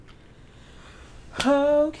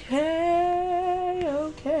Okay.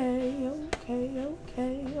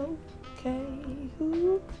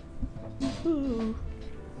 Ooh. Ooh.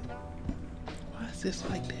 Why is this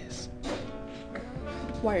like this?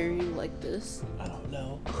 Why are you like this? I don't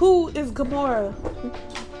know. Who is Gamora?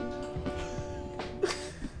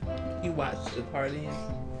 You watched the Guardians?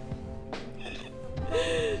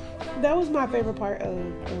 That was my favorite part of.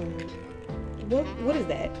 What is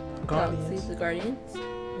that? Guardians. The Guardians.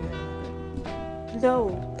 Yeah.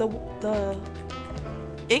 No, the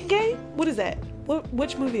Endgame. What is that?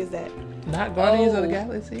 Which movie is that? Not Guardians of the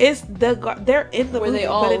Galaxy. It's they're in the Where movie, they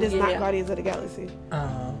all- but it is yeah. not Guardians of the Galaxy.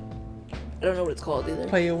 I don't know what it's called either.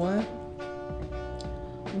 Player One.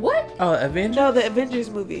 What? Oh, Avengers. No, the Avengers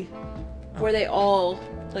movie. Where they all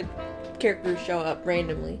like characters show up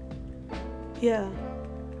randomly, Yeah,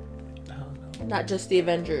 I don't know. not just the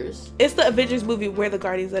Avengers. it's the Avengers movie where the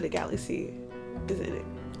Guardians of the Galaxy is in it.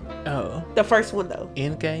 Oh, The first one though.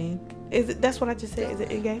 Endgame. Is it? That's what I just said. Is it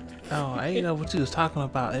Endgame? Oh, I didn't know what you was talking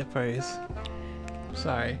about at first.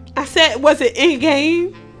 Sorry, I said, was it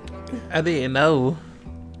Endgame? I didn't know.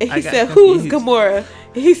 And I he got said, "Who is confused. Gamora?"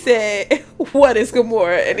 He said, "What is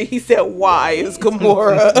Gamora?" And he said, "Why is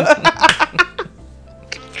Gamora?"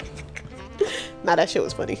 Nah, that shit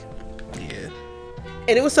was funny. Yeah.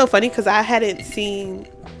 And it was so funny because I hadn't seen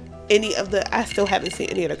I still haven't seen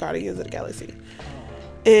any of the Guardians of the Galaxy.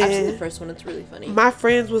 I've seen the And first one. It's really funny. my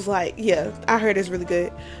friends was like, yeah, I heard it's really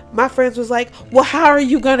good. My friends was like, well, how are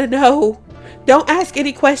you going to know? Don't ask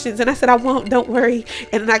any questions. And I said, I won't, don't worry.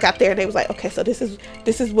 And then I got there and they was like, okay, so this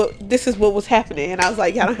is what was happening. And I was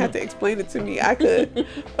like, y'all don't have to explain it to me. I could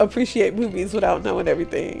appreciate movies without knowing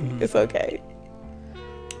everything. Mm-hmm. It's okay.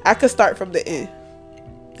 I could start from the end.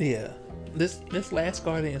 Yeah. This last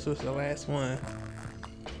Guardians was the last one,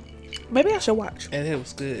 Maybe I should watch. and it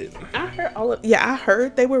was good. I heard I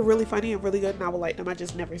heard they were really funny and really good, and I would like them. I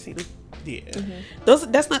just never seen them. Yeah.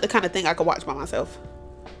 That's not the kind of thing I could watch by myself.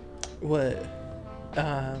 What?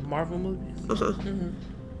 Marvel movies?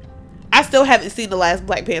 I still haven't seen the last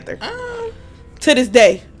Black Panther Um, to this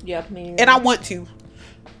day, Yep, me. and I want to.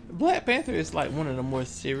 Black Panther is like one of the more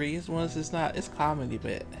serious ones. It's comedy,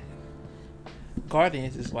 but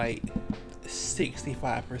Guardians is like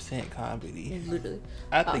 65% comedy. Literally.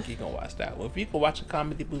 I think you can watch that one. If you can watch a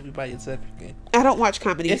comedy movie by yourself, you can. I don't watch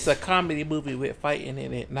comedies. It's a comedy movie with fighting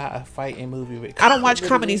in it, not a fighting movie with. I don't watch Literally.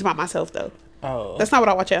 comedies by myself though. Oh, That's not what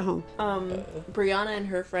I watch at home. Brianna and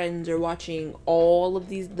her friends are watching all of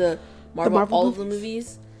the Marvel Marvel all of the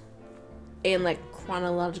movies in like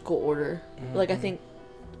chronological order. Like I think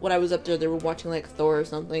when I was up there, they were watching like Thor or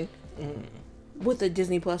something with the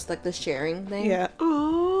Disney Plus, like the sharing thing. Yeah.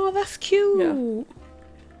 Oh, that's cute. Yeah.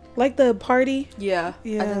 Like the party. Yeah. I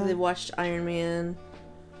Yeah. think they watched Iron Man.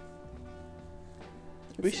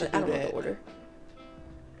 We It's should like- I do don't know that. the order.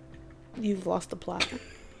 You've lost the plot.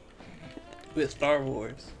 with Star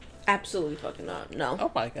Wars. Absolutely fucking not. No.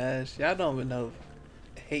 Oh my gosh, y'all don't even know.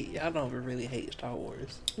 Y'all don't even really hate Star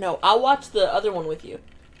Wars. No, I'll watch the other one with you.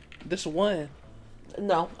 This one.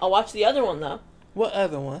 No, I'll watch the other one though. What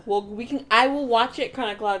other one? Well, I will watch it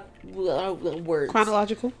words.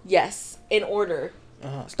 Chronological. Yes, in order.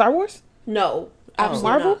 Star Wars. No, absolutely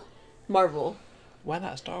Marvel? not. Marvel. Why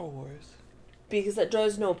not Star Wars? Because that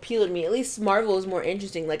draws no appeal to me. At least Marvel is more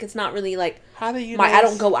interesting. Like it's not really like How do you? I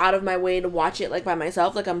don't go out of my way to watch it like by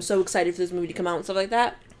myself. Like I'm so excited for this movie to come out and stuff like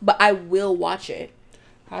that. But I will watch it.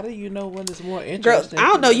 How do you know when it's more Girl, interesting? I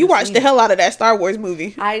don't know. You watched the hell out of that Star Wars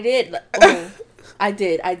movie. I did. Oh, I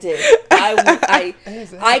did. I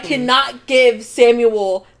cannot give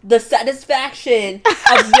Samuel the satisfaction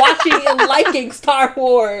of watching and liking Star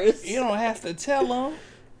Wars. You don't have to tell them.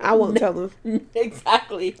 I won't tell him.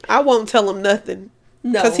 Exactly. I won't tell him nothing.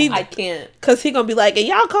 No, 'Cause I can't. Cause he gonna be like, and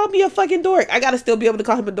y'all called me a fucking dork. I gotta still be able to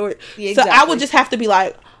call him a dork. Yeah, So I exactly. would just have to be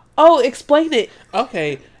like, oh, explain it.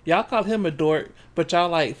 Okay, y'all call him a dork, but y'all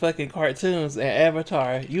like fucking cartoons and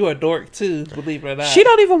Avatar. You a dork too, believe it or not. She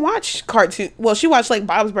don't even watch cartoon. Well, she watched like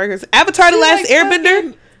Bob's Burgers. Avatar: The She Last like Airbender.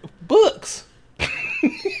 fucking books.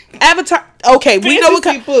 Avatar. Okay, we know what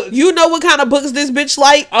Fantasy books. you know what kind of books this bitch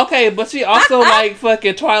like. Okay, but she also like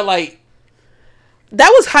fucking Twilight. That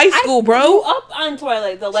was high school, Grew bro. up on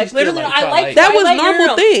Twilight though. Like She still literally, like I Twilight. like That was Twilight. No, normal no,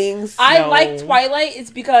 no. things. I No. like Twilight. It's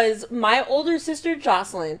because my older sister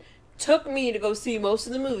Jocelyn took me to go see most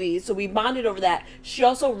of the movies, so we bonded over that. She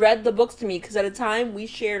also read the books to me because at a time we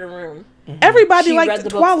shared a room. Everybody She read liked the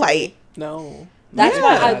books to Twilight. me. No. That's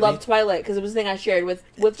why I Everybody. love Twilight because it was the thing I shared with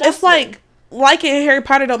Jocelyn. It's like liking Harry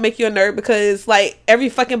Potter don't make you a nerd because like every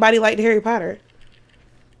fucking body liked Harry Potter.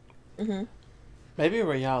 Maybe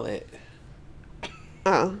where y'all at?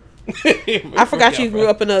 I forgot you grew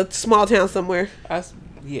up in a small town somewhere.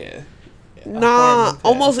 Yeah. Nah,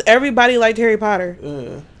 almost everybody liked Harry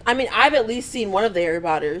Potter. I mean, I've at least seen one of the Harry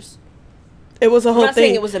Potters. It was a whole I'm not thing.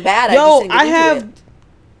 saying it wasn't bad. Yo, I have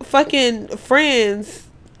fucking friends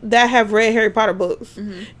that have read Harry Potter books,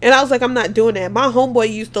 and I was like, I'm not doing that. My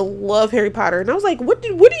homeboy used to love Harry Potter, and I was like, what are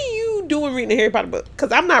you doing reading a Harry Potter book?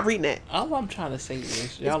 Because I'm not reading that. All I'm trying to say is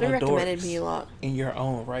It's been recommended me a lot in your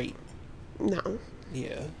own right. No.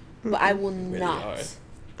 Yeah. But I will Really not.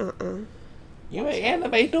 You ain't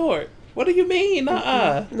anime dork. What do you mean? No,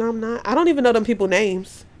 I'm not. I don't even know them people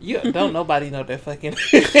names. You don't nobody know their fucking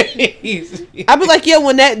names. I'd be like, yeah,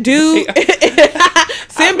 when that dude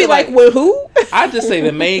Sam be like, with who? I just say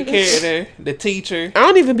the main character, the teacher. I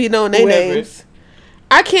don't even be knowing their names.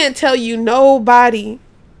 I can't tell you nobody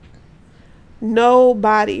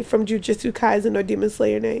from Jujutsu Kaisen or Demon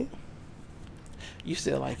Slayer name. You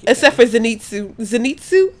still like it. Except for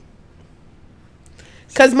Zenitsu.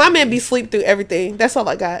 Cause my man be sleep through everything. That's all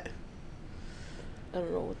I got. I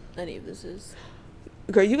don't know what any of this is.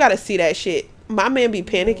 Girl, you gotta see that shit. My man be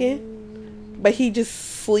panicking, but he just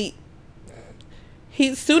sleep.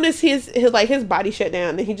 He soon as his body shut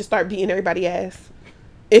down, then he just start beating everybody ass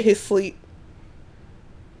in his sleep.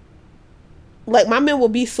 Like, my man will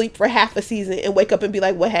be asleep for half a season and wake up and be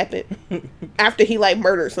like, what happened? After he like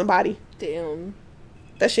murdered somebody. Damn.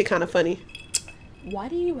 That shit kind of funny. Why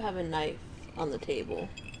do you have a knife on the table?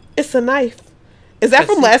 It's a knife. Is that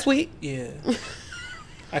from last week? Yeah.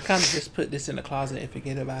 I kind of just put this in the closet and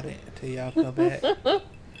forget about it until y'all come back.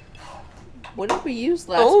 What did we use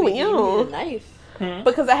last week? You need a knife.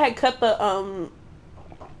 Because I had cut the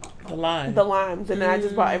limes, and then I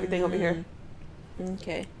just brought everything over here.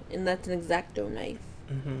 Okay, and that's an X-Acto knife.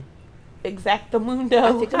 Exactamundo.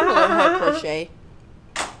 I think I'm gonna learn how to crochet.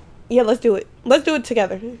 Yeah, let's do it. Let's do it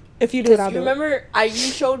together. If you do it, I'll do it. Remember, you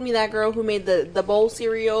showed me that girl who made the bowl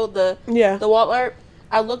cereal, the wall art.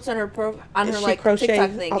 I looked on her like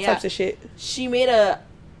TikTok thing. All types of shit. She made a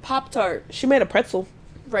Pop-Tart. She made a pretzel.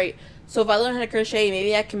 Right. So if I learn how to crochet,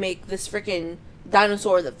 maybe I can make this freaking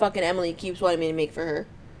dinosaur that fucking Emily keeps wanting me to make for her.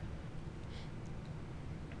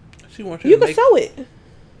 She wants you can sew it.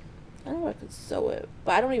 I know I could sew it,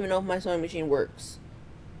 but I don't even know if my sewing machine works.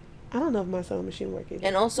 I don't know if my sewing machine works either.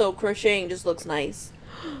 And also, crocheting just looks nice.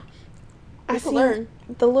 I can learn.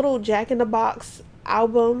 The little Jack in the Box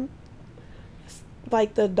album,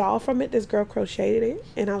 like the doll from it, this girl crocheted it,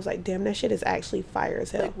 and I was like, damn, that shit is actually fire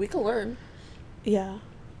as hell. Like, we can learn. Yeah.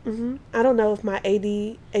 I don't know if my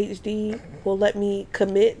ADHD will let me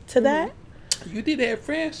commit to that. You did that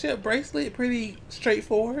friendship bracelet pretty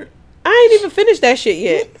straightforward. I ain't even finished that shit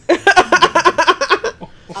yet. I'm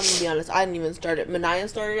gonna be honest, I didn't even start it. Manaya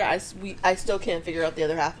started it. I still can't figure out the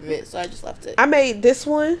other half of it, so I just left it. I made this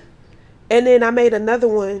one, and then I made another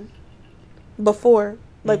one before,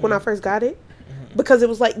 like when I first got it, because it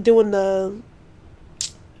was like doing the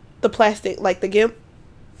plastic, like the gimp.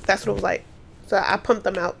 That's what it was like. So I pumped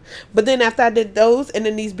them out. But then after I did those, and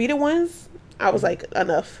then these beaded ones, I was like,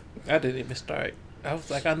 enough. I didn't even start. I was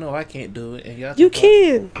like, I know I can't do it, and y'all. You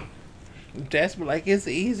can. That's like, it's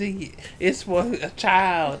easy. It's for a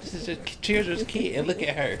child. This is a children's kid, and look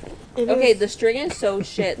at her. Okay, the string is so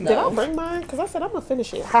shit though. Did I bring mine? Because I said I'm gonna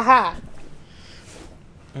finish it. Haha.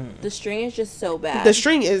 The string is just so bad. The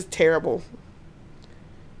string is terrible.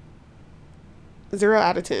 0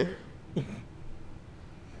 out of 10.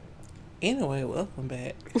 Anyway, welcome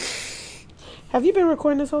back. Have you been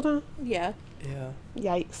recording this whole time? Yeah. Yeah.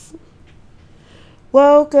 Yikes.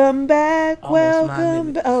 Welcome back. Almost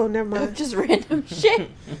Welcome back. Oh, never mind. Just random shit.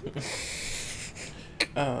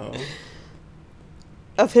 Of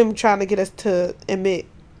him trying to get us to admit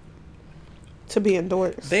to being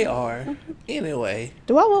dorks. They are. Anyway.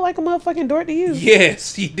 Do I look like a motherfucking dork to you?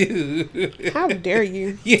 Yes, you do. How dare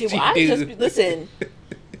you? Yes, Dude, you do. Listen.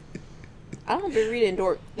 I don't be reading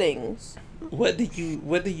dork things. What do you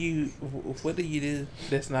do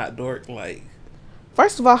that's not dork like?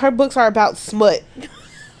 First of all, her books are about smut.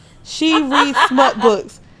 She reads smut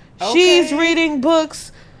books. Okay. She's reading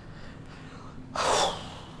books.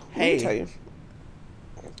 Hey, let me tell you.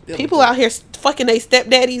 People out here fucking they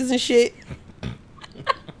stepdaddies and shit.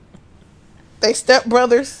 They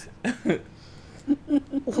stepbrothers.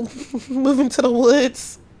 Moving to the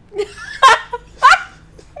woods.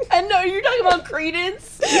 I know, you're talking about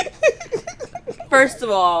Credence. First of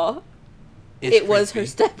all, it was her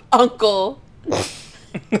step uncle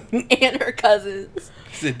and her cousins.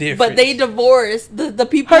 It's a difference. But they divorced. The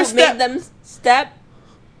people who made them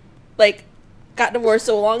got divorced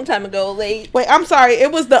so a long time ago. Wait, I'm sorry.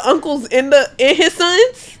 It was the uncles and his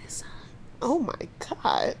sons? Oh my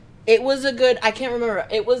God. It was a good. I can't remember.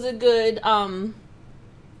 It was a good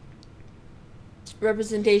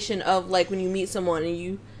representation of like when you meet someone and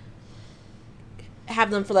you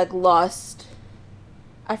have them for like lust.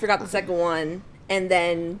 I forgot the second one, and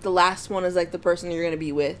then the last one is like the person you're gonna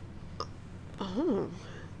be with. Oh.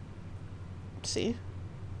 See?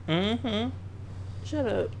 Mm-hmm.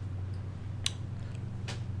 Shut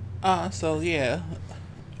up. So yeah.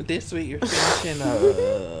 This week you're finishing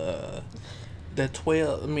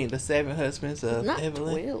the 7 husbands of Not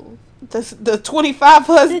Evelyn. 12. The 25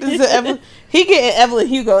 husbands of Evelyn. He getting Evelyn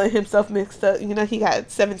Hugo and himself mixed up. You know, he got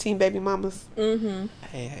 17 baby mamas. Mm-hmm.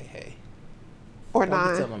 Hey. Or Don't be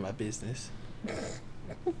 9. telling my business.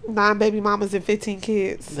 9 baby mamas and 15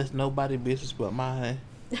 kids. That's nobody's business but mine.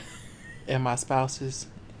 And my spouses.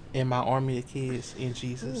 And my army of kids in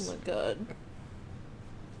Jesus. Oh my god.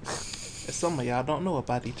 Some of y'all don't know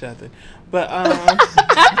about each other. But, I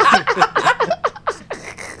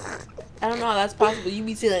don't know how that's possible. You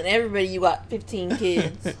be telling everybody you got 15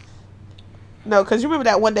 kids. No, because you remember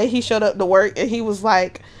that one day he showed up to work and he was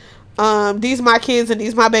like, these my kids and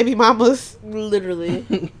these my baby mamas.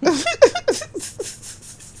 Literally.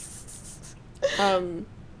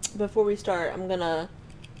 Before we start, I'm gonna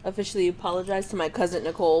officially apologize to my cousin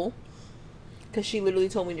Nicole, because she literally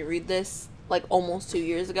told me to read this like almost 2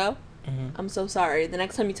 years ago. Mm-hmm. I'm so sorry. The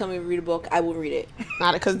next time you tell me to read a book, I will read it.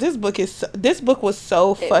 Not because this book was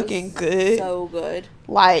so fucking good. So good.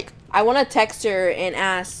 Like, I want to text her and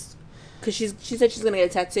ask, because she said she's gonna get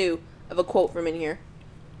a tattoo of a quote from in here,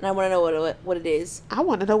 and I want to know what it is. I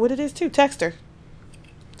want to know what it is too. Text her.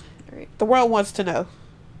 All right. The world wants to know.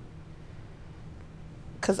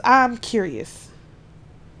 Because I'm curious.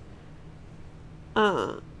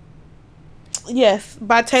 Yes,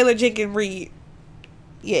 by Taylor Jenkins Reid.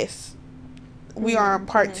 Yes. We are on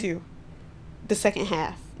part 2. The second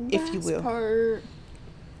half, if you will. Part.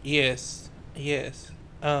 Yes.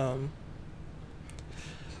 What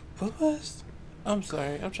was? I'm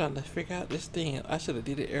sorry. I'm trying to figure out this thing. I should have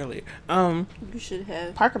did it earlier. You should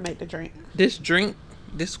have. Parker made the drink. This drink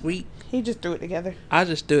this week, He just threw it together. I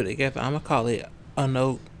just threw it together. I'm gonna call it a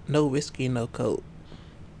no whiskey, no coke.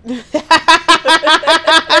 Because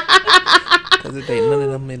it ain't none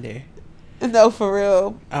of them in there. No, for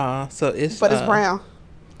real. So it's. But it's brown.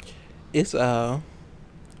 It's I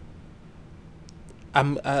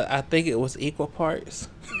think it was equal parts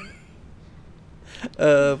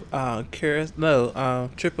of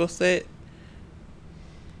triple set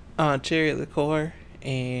cherry liqueur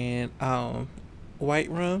and white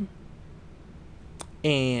rum,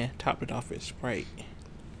 and topped it off with Sprite.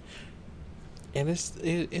 And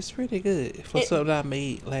it's pretty good for something I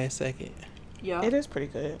made last second. Yeah. It is pretty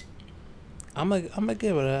good. I'm gonna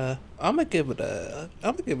give it a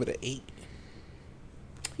 8.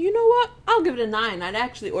 You know what? I'll give it a 9. I'd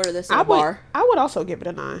actually order this at a bar. I would also give it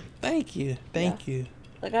a 9. Thank you.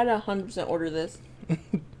 Like, I'd 100% order this.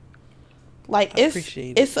 Like,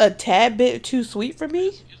 appreciate it's a tad bit too sweet for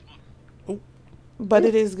me. Ooh. But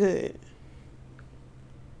it is good.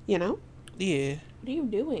 You know? Yeah. What are you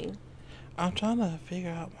doing? I'm trying to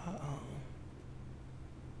figure out my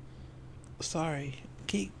sorry.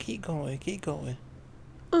 Keep going.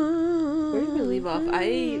 Where did we leave off?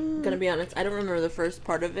 I'm gonna be honest, I don't remember the first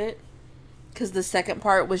part of it, because the second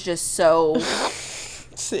part was just so.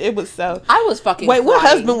 It was so. I was fucking. Wait, what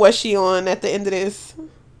crying. husband was she on at the end of this?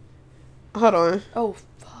 Hold on. Oh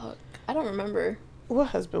fuck! I don't remember. What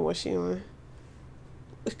husband was she on?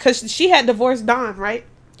 Because she had divorced Don, right?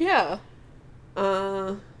 Yeah.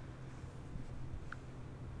 And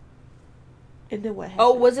then what happened?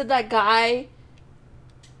 Oh, was it that guy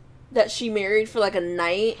that she married for like a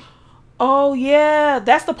night? Oh yeah,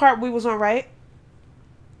 that's the part we was on, right?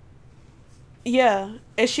 Yeah,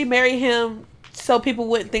 and she married him so people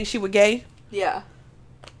wouldn't think she was gay, Yeah.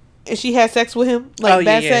 and she had sex with him, like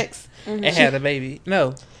bad sex. Mm-hmm. And had a baby.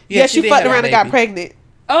 No. Yeah, she did fucked have a around and got baby. pregnant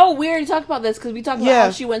Oh, we already talked about this because we talked about Yeah.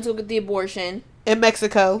 how she went to get the abortion. in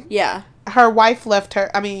Mexico. Yeah, Her wife left her.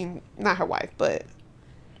 I mean, not her wife, but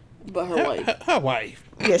but her wife. Her wife.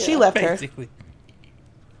 yeah, she left her. Basically.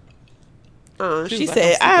 She was like,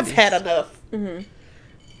 said, "I'm "I've sick of had this." enough," Mm-hmm.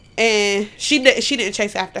 and she didn't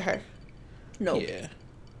chase after her, No. Yeah.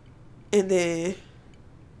 and then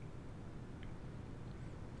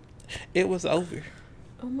It was over.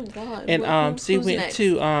 Oh my god. And she who's went next?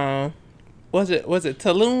 to was it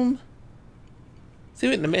Tulum? She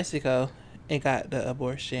went to Mexico and got the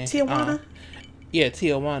abortion. Tijuana. Yeah,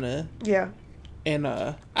 Tijuana. Yeah, And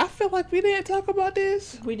I feel like we didn't talk about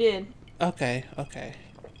this. We did. Okay.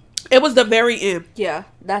 it was the very end. Yeah,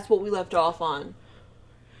 that's what we left off on.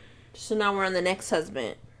 So now we're on the next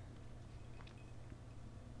husband.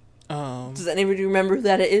 Does anybody remember who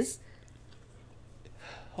that is?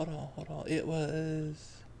 Hold on. It was.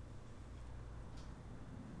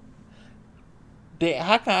 Damn,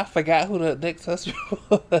 how can I forgot who the next husband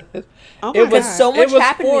was? Oh It my Because God. so much It was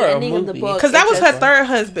happened in for the a ending of the movie. book. Because that it was her just- third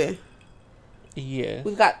husband. Yeah.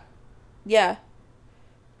 We've got, yeah.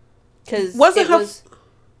 Because Wasn't it her- was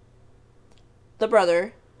the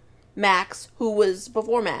brother, Max, who was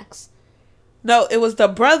before Max. No, it was the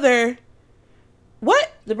brother.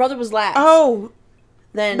 What? The brother was last. Oh,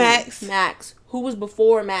 then Max. Max, who was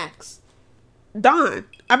before Max. Don.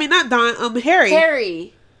 I mean, not Don.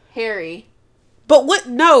 Harry. Harry. But what?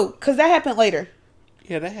 No, because that happened later.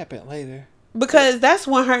 Yeah, that happened later. Because that's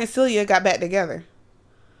when her and Celia got back together.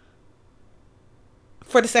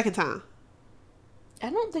 For the second time. I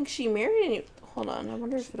don't think she married any. Hold on, I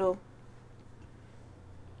wonder if it'll.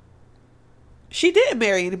 She didn't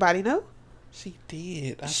marry anybody, no? She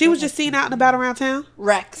did. She was just seen out and about around town?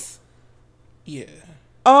 Rex. Yeah.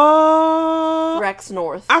 Oh. Rex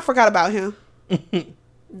North. I forgot about him.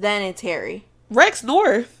 Then it's Harry. Rex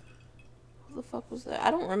North. Who the fuck was that?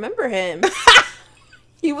 I don't remember him.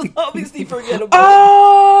 He was obviously forgettable.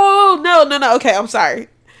 Oh, no. Okay, I'm sorry.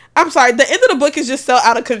 The end of the book is just so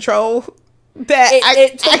out of control that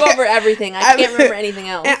It took over everything. I can't remember anything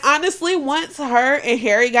else. And honestly, once her and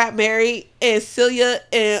Harry got married and Celia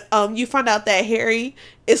and you find out that Harry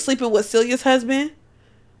is sleeping with Celia's husband,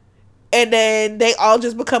 and then they all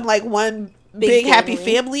just become like one big happy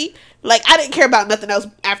family. Like, I didn't care about nothing else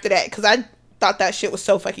after that because I thought that shit was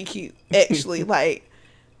so fucking cute. Actually, like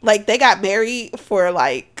they got married for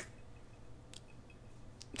like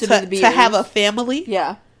to have a family.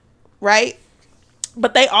 Yeah. Right?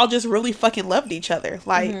 But they all just really fucking loved each other.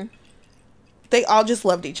 Like, they all just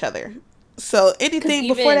loved each other. So anything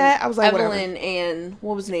before that, I was like, Evelyn whatever. and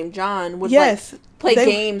what was his name, John, would Yes. like play They-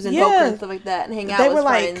 games and yeah. poker and stuff like that, and hang out They with were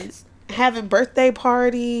like friends, having birthday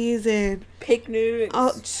parties and picnics.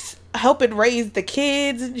 just helping raise the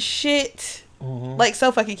kids and shit. Mm-hmm. Like,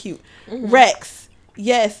 so fucking cute. Rex,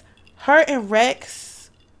 yes, her and Rex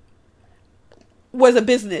was a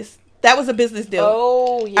business. That was a business deal.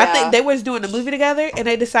 Oh yeah. I think they was doing a movie together, and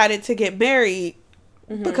they decided to get married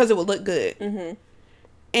because it would look good.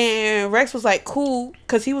 And Rex was like, cool,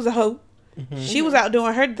 because he was a hoe. She was out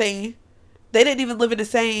doing her thing. They didn't even live in the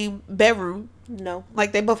same bedroom. No.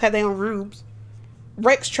 Like, they both had their own rooms.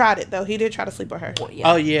 Rex tried it, though. He did try to sleep with her. Well,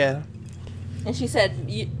 yeah. Oh, yeah. And she said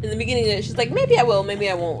in the beginning, she's like, maybe I will, maybe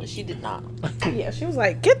I won't. She did not. Yeah, she was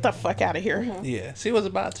like, get the fuck out of here. Yeah, she was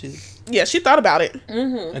about to. Yeah, she thought about it.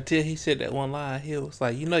 Until he said that one line. He was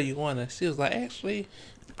like, you know you want to. She was like, actually,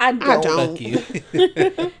 I don't. don't. fuck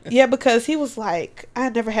you. Yeah, because he was like, I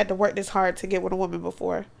never had to work this hard to get with a woman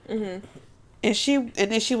before. And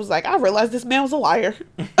then she was like, I realized this man was a liar.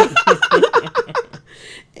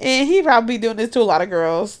 And he probably doing this to a lot of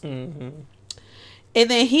girls. And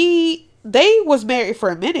then they was married for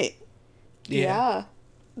a minute. Yeah.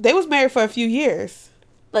 They was married for a few years.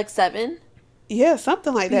 Like 7 Yeah,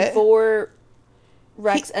 something like that. before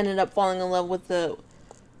Rex ended up falling in love with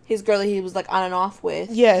his girl that he was like on and off with.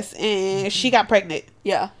 Yes, and she got pregnant.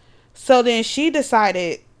 Yeah. So then she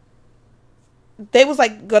decided they was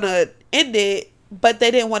like gonna end it, but they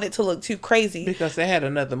didn't want it to look too crazy. Because they had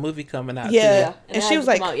another movie coming out, Yeah. Yeah. And it she was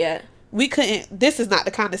hasn't come like, out yet. we couldn't, this is not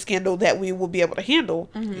the kind of scandal that we will be able to handle.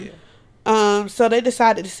 too. Yeah. So they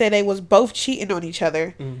decided to say they was both cheating on each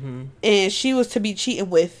other. And she was to be cheating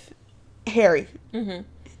with Harry.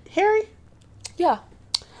 Harry? Yeah.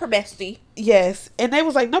 Her bestie. Yes. And they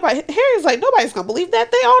was like, Harry's like, nobody's gonna believe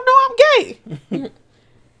that. They all know I'm gay.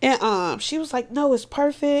 And she was like, no, it's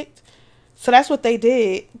perfect. So that's what they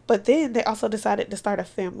did. But then they also decided to start a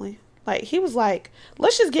family. Like, he was like,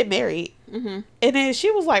 let's just get married. And then she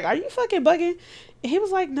was like, are you fucking bugging? And he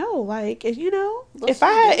was like, no, like, if if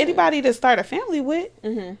I had anybody to start a family with,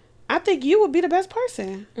 I think you would be the best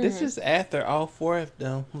person. This is after all 4 of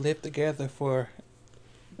them lived together for.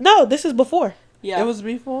 No, this is before. Yeah. It was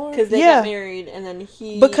before? Because they Yeah. got married and then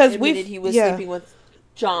he Because admitted he was yeah. sleeping with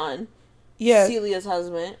John, Yeah. Cecilia's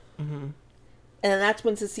husband. And then that's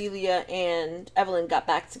when Cecilia and Evelyn got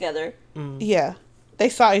back together. Yeah. They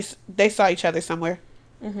saw each other somewhere.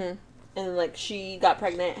 And then, like, she got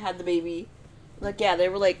pregnant, had the baby. Like, yeah, they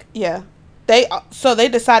were like, Yeah. They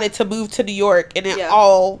decided to move to New York and then Yeah.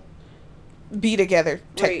 all be together,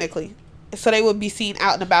 technically. So they would be seen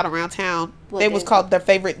out and about around town. Like They was called their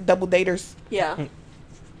favorite double daters. yeah.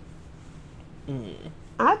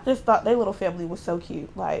 I just thought their little family was so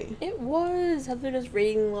cute. Like, It was. How they're just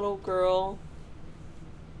raiding little girl.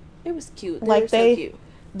 It was cute. They Like, were so they- cute.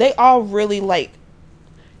 they all really, like,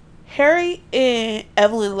 Harry and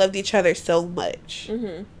Evelyn loved each other so much.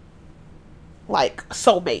 like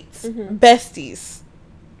soulmates, besties.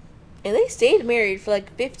 And they stayed married for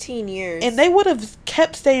like 15 years. And they would have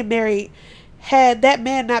kept staying married had that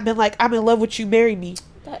man not been like, I'm in love with you, marry me.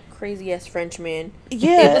 That crazy ass Frenchman.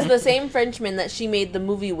 Yeah. It was the same Frenchman that she made the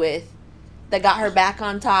movie with that got her back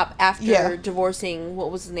on top after divorcing,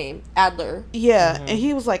 what was his name? Adler. Yeah. And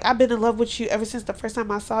he was like, I've been in love with you ever since the first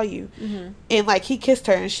time I saw you. And like he kissed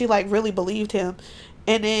her and she like really believed him.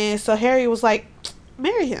 And then so Harry was like,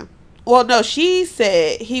 marry him. Well, no, she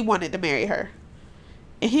said he wanted to marry her.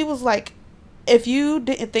 And he was like, if you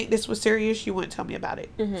didn't think this was serious, you wouldn't tell me about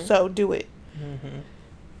it. So do it.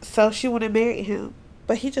 So she went and married him.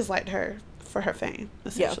 But he just liked her for her fame,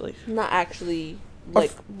 essentially. Yeah. Not actually,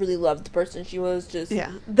 like, really loved the person she was. Just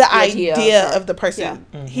the idea of the person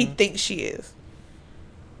Yeah. he thinks she is.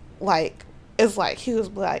 Like, it's like, he was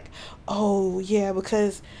like, oh, yeah,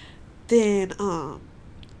 because then,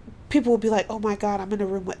 people will be like, oh my God, I'm in a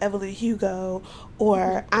room with Evelyn Hugo,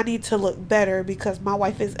 or I need to look better because my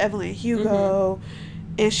wife is Evelyn Hugo.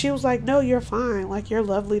 And she was like, no, you're fine. Like, you're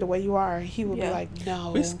lovely the way you are. And he would be like,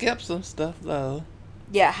 no. We skipped some stuff, though.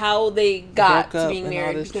 Yeah, how they got to being and married.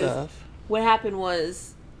 all this Because stuff. what happened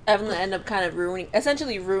was Evelyn ended up kind of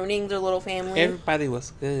essentially ruining their little family. Everybody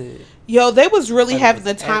was good. Yo, they was really having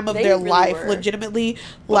the was time of They their really life, were. legitimately.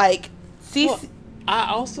 Like, Well,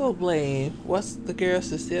 I also blame, what's the girl,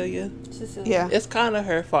 Cecilia? Yeah. It's kind of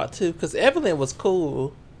her fault, too, because Evelyn was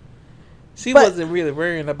cool. She But- wasn't really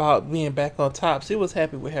worrying about being back on top. She was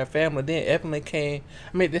happy with her family. Then Evelyn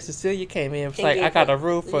then Cecilia came in and was And like, gave I got her- a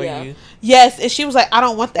rule for yeah. you. Yes, and she was like, I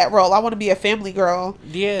don't want that role. I want to be a family girl.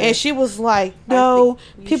 Yeah. And she was like, no,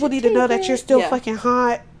 you people should need to know take that you're it. still Yeah. fucking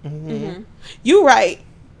hot. Mm-hmm. You right.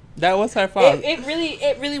 That was her fault.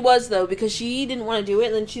 It really was, though, because she didn't want to do it.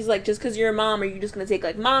 And then she's like, just because you're a mom, are you just going to take,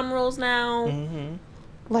 like, mom roles now? Mm-hmm.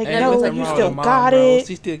 Like, And no, nothing you wrong still with mom got roles. it.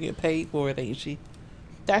 She still get paid for it, ain't she?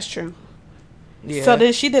 That's true. Yeah. So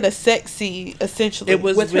then she did a sex scene, essentially. It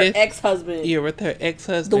was With her ex-husband. Yeah, with her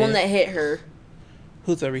ex-husband. The one that hit her.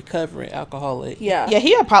 who's a recovering alcoholic. Yeah. Yeah,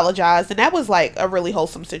 he apologized, and that was like a really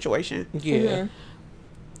wholesome situation. Yeah.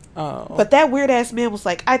 But that weird ass man was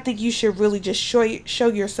like, I think you should really just show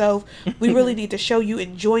yourself. We really need to show you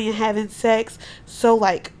enjoying having sex. So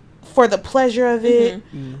like, for the pleasure of it,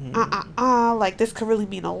 like this could really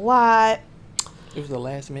mean a lot. It was a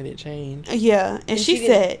last minute change. Yeah, and she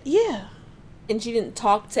said, yeah. And she didn't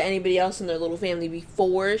talk to anybody else in their little family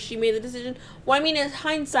before she made the decision. Well, I mean, in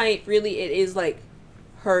hindsight, really, it is like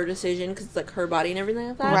her decision because it's like her body and everything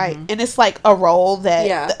like that. Right, and it's like a role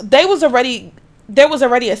that there was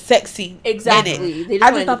already a sex scene. Exactly. In it.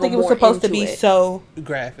 I just don't think it was supposed to be so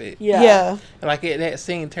graphic. Yeah. Like that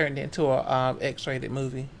scene turned into a X-rated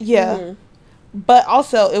movie. Yeah. But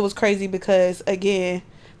also, it was crazy because again,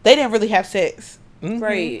 they didn't really have sex.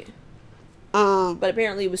 Right. But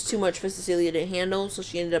apparently it was too much for Cecilia to handle, so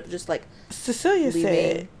she ended up just like Cecilia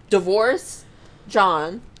said divorce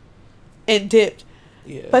John and dipped.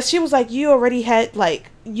 Yeah. But she was like, you already had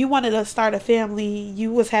like you wanted to start a family.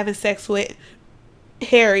 You was having sex with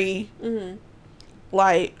Harry.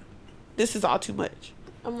 Like, this is all too much.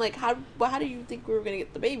 I'm like, how do you think we were gonna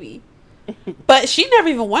get the baby? But she never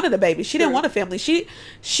even wanted a baby. She didn't want a family.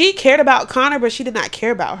 She cared about Connor, but she did not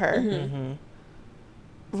care about her.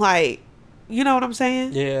 Like, you know what I'm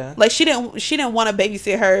saying? Yeah. Like she didn't want to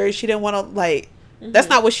babysit her. She didn't want to like. That's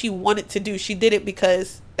not what she wanted to do. She did it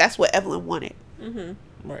because that's what Evelyn wanted.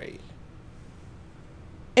 Right.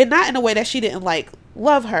 And not in a way that she didn't like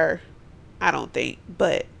love her. I don't think,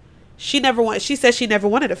 but she said she never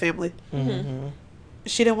wanted a family.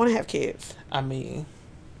 She didn't want to have kids. I mean,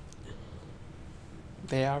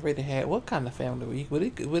 they already had. What kind of family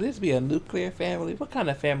would this be? A nuclear family? What kind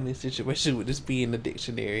of family situation would this be in the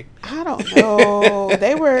dictionary? I don't know.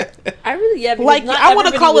 They were. I really like I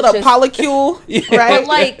want to call it a polycule,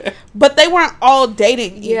 right? But they weren't all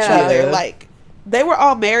dating each other. Like they were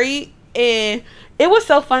all married, and it was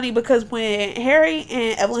so funny because when Harry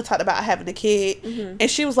and Evelyn talked about having a kid, and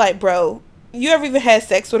she was like, "Bro, you ever even had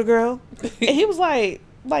sex with a girl?" And he was like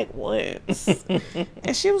what?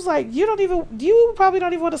 And she was like, you probably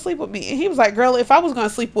don't even want to sleep with me. And he was like, girl, if I was going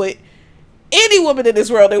to sleep with any woman in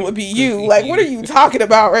this world, it would be you. Like, what are you talking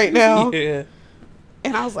about right now? Yeah.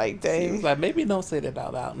 And I was like, dang. He was like, maybe don't say that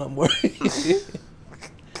out loud no more.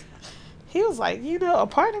 He was like, a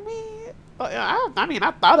part of me, I mean,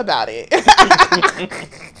 I thought about it.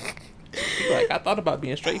 Like, I thought about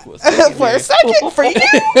being straight for a second. For a second, for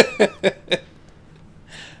you?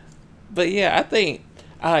 But yeah, I think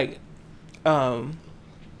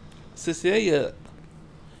Cecilia,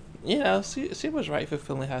 she was right for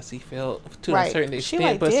feeling how she felt to a certain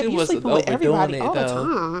extent, but she wasn't overdoing it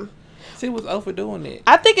though. She was overdoing it.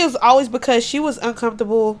 I think it was always because she was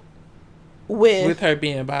uncomfortable with With her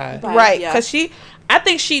being bi. right, yeah. because I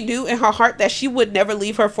think she knew in her heart that she would never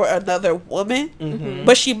leave her for another woman,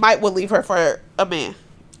 but she would leave her for a man.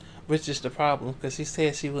 Which is the problem, because she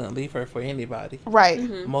said she wouldn't leave her for anybody. Right.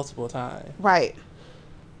 Multiple times. Right.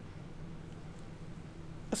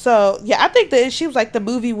 So, yeah, I think that she was like the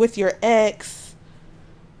movie with your ex.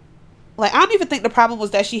 Like, I don't even think the problem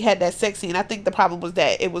was that she had that sex scene. I think the problem was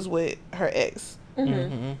that it was with her ex.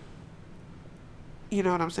 Mm-hmm. You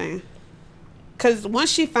know what I'm saying? Because once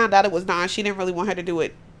she found out it was Don, she didn't really want her to do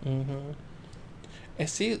it. Mm-hmm. And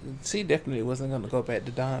she definitely wasn't going to go back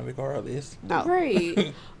to Don regardless. No.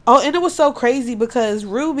 Right. Oh, and it was so crazy because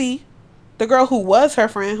Ruby, the girl who was her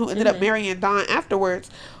friend, who ended up marrying Don afterwards,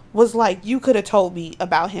 was like, you could have told me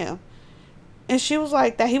about him. And she was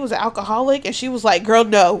like, that he was an alcoholic. And she was like, girl,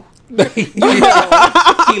 no. He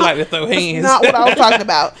like to throw hands. That's not what I was talking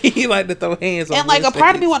about. He like to throw hands on And like a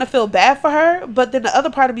part of me want to feel bad for her, but then the other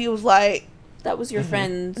part of me was like, That was your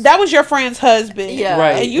friend's. that was your friend's husband. Yeah.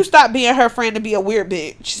 Right. And you stopped being her friend to be a weird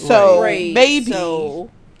bitch. So Right. maybe So-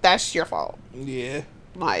 that's your fault. Yeah.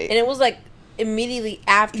 Like, And it was like immediately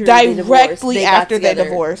after they divorced, directly they got after they together.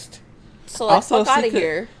 divorced. So like, Also, fuck she out of could-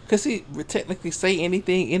 here. Could she technically say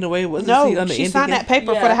anything anyway? Wasn't she No, under she signed that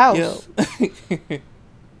paper for the Yeah. house. Yeah.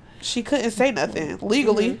 She couldn't say nothing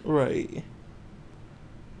legally. Right.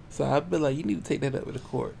 So I'd be like, you need to take that up with the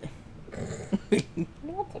court.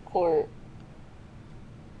 Not the court.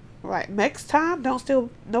 Right. Next time, don't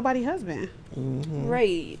steal nobody's husband. Mm-hmm.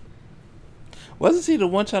 Right. Wasn't she the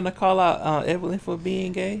one trying to call out Evelyn for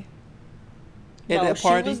being gay? At No, that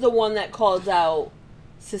party? she was the one that called out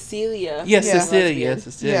Cecilia. Yes, Yeah. Cecilia. Lesbian.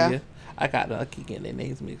 Cecilia. I keep getting their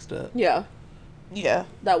names mixed up. Yeah, Yeah.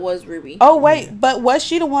 that was Ruby. Oh, wait. But was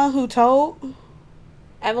she the one who told?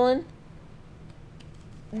 Evelyn?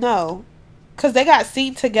 No. Because they got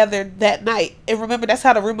seen together that night. And remember, that's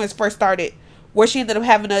how the rumors first started. Where she ended up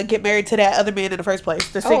having to get married to that other man in the first place.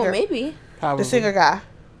 The singer. Oh, maybe. Probably. The singer guy.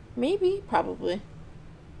 Maybe. Probably.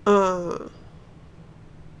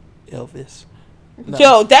 Elvis. No.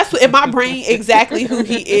 Yo, that's in my brain exactly who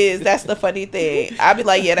he is. That's the funny thing. I'd be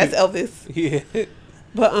like, yeah, that's Elvis. Yeah.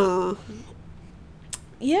 But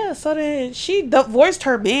yeah. So then she divorced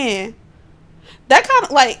her man. That kind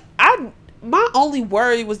of like my only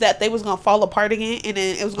worry was that they was gonna fall apart again, and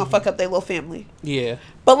then it was gonna fuck up their little family. Yeah.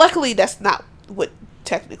 But luckily, that's not what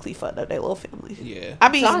technically fucked up their little family. Yeah. I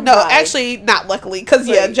mean, John no, died. actually, not luckily, because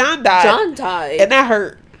yeah, Right. John died. John died. And that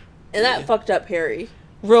hurt And that fucked up Harry.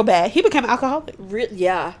 real bad. He became an alcoholic.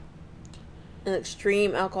 Yeah. An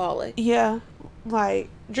extreme alcoholic. Yeah, like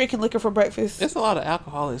drinking liquor for breakfast. There's a lot of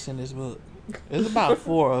alcoholics in this book. There's about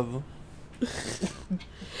 4 of them.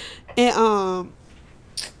 And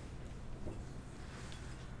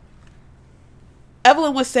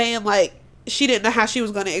Evelyn was saying like she didn't know how she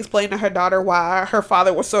was going to explain to her daughter why her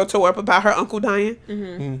father was so tore up about her uncle dying.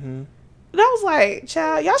 Mm-hmm. And I was like,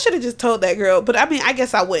 child, y'all should have just told that girl. But I mean, I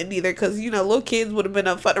guess I wouldn't either, because, you know, little kids would have been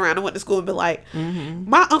up fucking around and went to school and been like,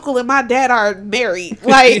 my uncle and my dad are married.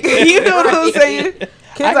 Like, you know what I'm saying?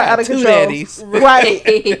 Kids I are got out of 2 control. daddies. Right.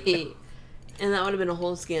 And that would have been a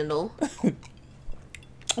whole scandal.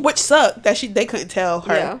 Which sucked that they couldn't tell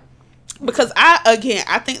her. Yeah. Because I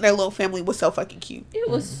think their little family was so fucking cute. It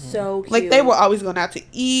was so cute. Like, they were always going out to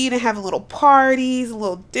eat and having little parties and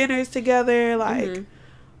little dinners together. Like,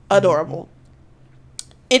 adorable.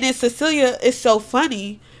 And then Cecilia is so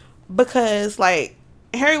funny because, like,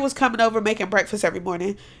 Harry was coming over making breakfast every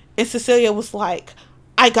morning. And Cecilia was like,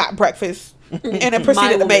 I got breakfast. And then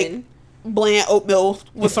proceeded to make bland oatmeal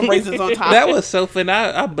with some raisins on top. That was so funny.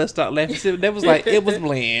 I bust out laughing. That was like, it was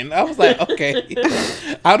bland. I was like, okay.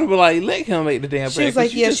 I would be like, let him make the damn breakfast. She was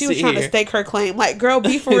like, You yeah, just she was sit trying to here. stake her claim. Like, girl,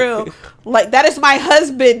 be for real. Like, that is my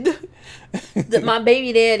husband. My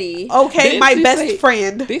baby daddy. Okay, Didn't my she best say-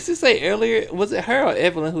 friend. Did she say earlier, was it her or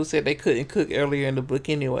Evelyn who said they couldn't cook earlier in the book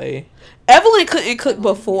anyway? Evelyn couldn't cook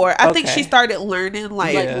before. I think Okay. she started learning,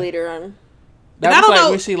 like, Like Yeah. later on. That And I was don't like know-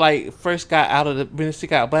 when she like first got out of when she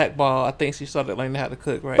got blackballed. I think she started learning how to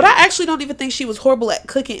cook, right? but I actually don't even think she was horrible at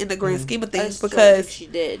cooking in the grand scheme of I things, still because think she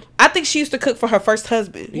did. I think she used to cook for her first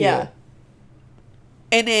husband. Yeah.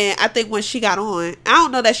 And then I think when she got on, I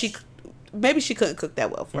don't know that maybe she couldn't cook that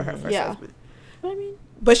well for her first Yeah. husband. I mean,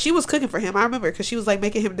 But she was cooking for him. I remember, because she was like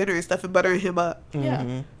making him dinner and stuff and buttering him up.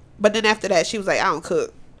 yeah. But then after that, she was like, I don't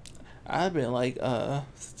cook. I've been like,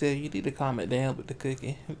 still, you need to calm it down with the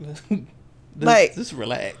cooking. Like- just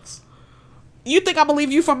relax. You think I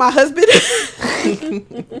believe you for my husband?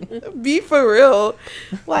 Be for real.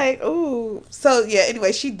 Like, ooh. So, yeah,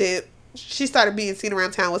 anyway, she started being seen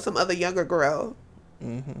around town with some other younger girl.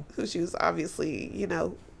 who she was obviously,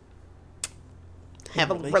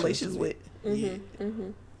 having relations with.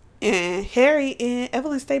 And Harry and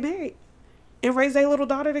Evelyn stay married and raise their little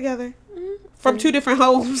daughter together from two different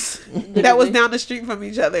homes that was down the street from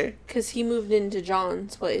each other. Because he moved into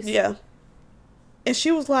John's place. Yeah. And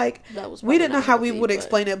she was like, we didn't know how we would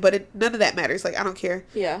explain it, but none of that matters. Like, I don't care.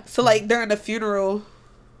 Yeah. So, like, during the funeral,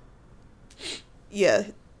 yeah,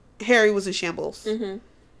 Harry was in shambles.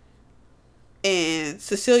 And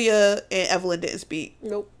Cecilia and Evelyn didn't speak.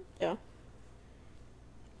 Nope. Yeah.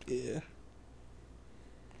 Yeah.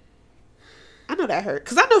 I know that hurt.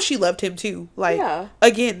 Because I know she loved him, too. Like,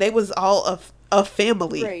 again, they was all a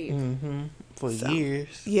family. Right. For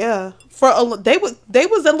years. Yeah. They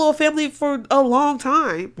was a little family for a long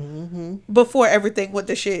time. Before everything went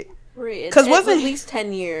to shit. Right. Because wasn't at least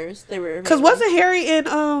 10 years they were. Because wasn't Harry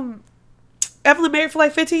and Evelyn married for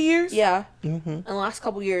like 15 years? Yeah. In the last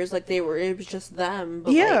couple years, like it was just them.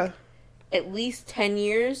 But yeah. At least 10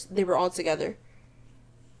 years they were all together.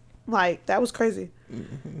 Like, that was crazy.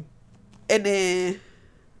 And then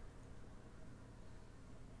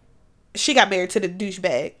she got married to the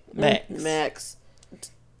douchebag. Max.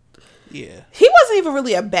 Yeah. He wasn't even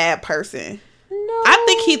really a bad person. No. I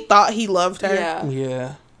think he thought he loved her.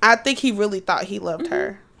 Yeah. I think he really thought he loved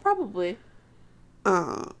her. Probably.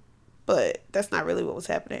 But that's not really what was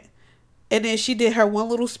happening. And then she did her one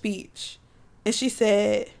little speech. And she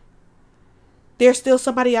said, there's still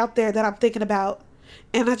somebody out there that I'm thinking about.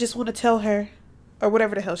 And I just want to tell her. Or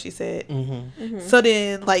whatever the hell she said. So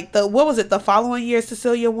then, like, the following year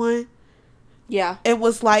Cecilia won? Yeah. It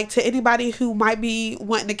was like, to anybody who might be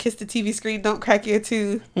wanting to kiss the TV screen, don't crack your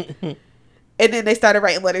tooth. And then they started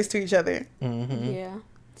writing letters to each other. Yeah.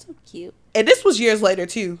 So cute. And this was years later,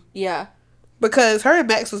 too. Yeah. Because her and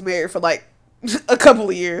Max was married for, like, a couple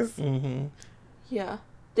of years. Yeah.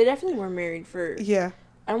 They definitely were married for... Yeah.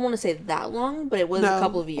 I don't want to say that long, but it was a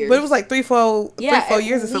couple of years. But it was like 3-4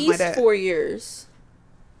 years or something like that. At least 4 years.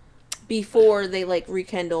 Before they, like,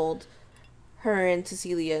 rekindled her and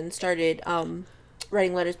Cecilia and started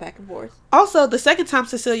writing letters back and forth. Also, the second time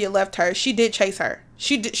Cecilia left her, she did chase her.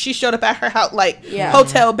 She showed up at her house, like,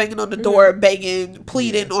 hotel, banging on the door, begging,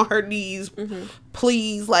 pleading on her knees.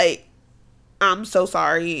 Please, like, I'm so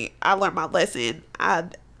sorry. I learned my lesson. I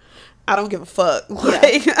don't give a fuck.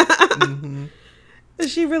 Like,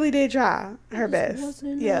 she really did try her best.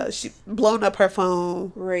 Yeah, she blown up her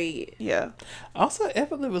phone. Right. Yeah. Also,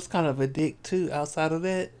 Evelyn was kind of a dick, too, outside of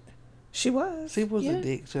that. She was. She was a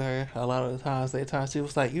dick to her a lot of the times. She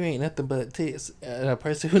was like, you ain't nothing but tits. And a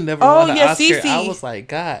person who never won an Oscar. Cece. I was like,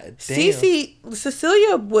 God damn.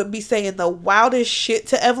 Cecilia would be saying the wildest shit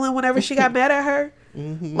to Evelyn whenever she got mad at her.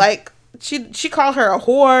 Like, she called her a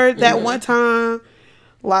whore that one time.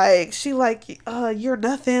 Like, she like, you're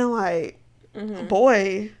nothing. Like,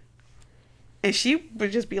 boy. And she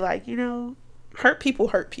would just be like, hurt people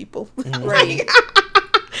hurt people. Right.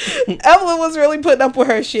 Evelyn was really putting up with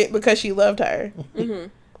her shit because she loved her.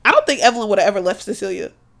 I don't think Evelyn would have ever left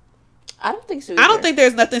Cecilia. I don't think so either. I don't think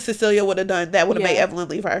there's nothing Cecilia would have done that would have made Evelyn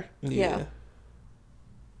leave her. Yeah.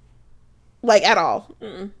 Like, at all.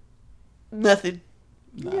 Nothing.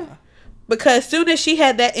 Nah. Yeah. Because as soon as she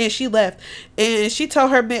had that and she left, and she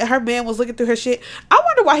told her man was looking through her shit. I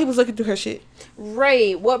wonder why he was looking through her shit.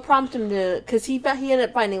 Right. What prompted him to... Because he ended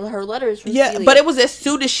up finding her letters from Yeah, Celia. but it was as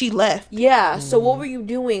soon as she left. Yeah. So what were you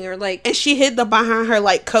doing? Or like... And she hid them behind her,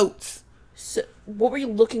 like, coats. So what were you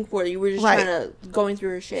looking for? You were just trying to... Going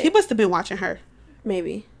through her shit. He must have been watching her.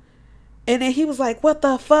 Maybe. And then he was like, what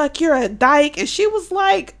the fuck? You're a dyke. And she was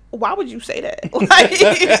like... Why would you say that? Like,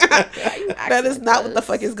 that is not what the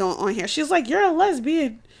fuck is going on here. She was like, you're a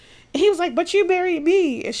lesbian. And he was like, but you married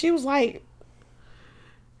me. And she was like,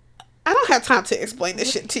 I don't have time to explain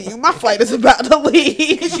this shit to you. My flight is about to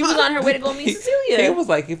leave. She was on her way to go meet Cecilia. He was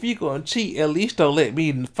like, if you gonna cheat, at least don't let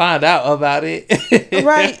me find out about it.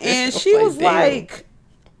 Right. And she was like,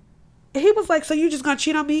 he was like, so you just gonna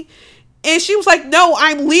cheat on me? And she was like, no,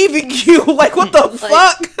 I'm leaving you. Like, what the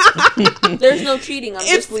fuck? There's no cheating. I'm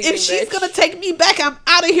just leaving, if she's going to take me back, I'm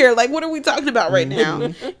out of here. Like, what are we talking about right now?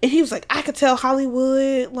 And he was like, I could tell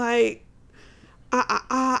Hollywood, like,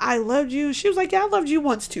 I loved you. She was like, yeah, I loved you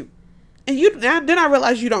once too. And then I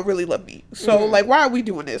realized you don't really love me. So, like, why are we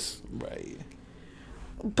doing this? Right.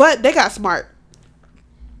 But they got smart.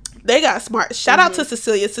 Shout out to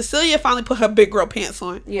Cecilia. Cecilia finally put her big girl pants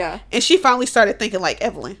on. Yeah. And she finally started thinking like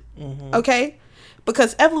Evelyn. Okay?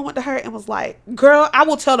 Because Evelyn went to her and was like, girl, I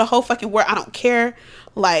will tell the whole fucking world I don't care.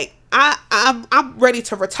 Like, I'm ready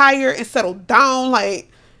to retire and settle down.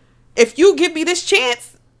 Like, if you give me this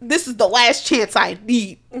chance, this is the last chance I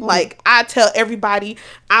need. Mm-hmm. Like, I tell everybody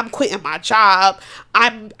I'm quitting my job.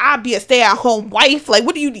 I'll be a stay-at-home wife. Like,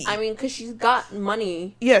 what do you need? I mean, because she's got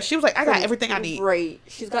money. Yeah, she was like, I got everything I need. Right.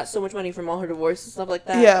 She's got so much money from all her divorce and stuff like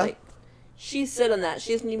that. Yeah. Like, she's sit on that.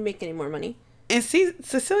 She doesn't need to make any more money. And see,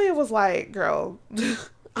 Cecilia was like, girl.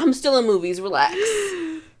 I'm still in movies. Relax.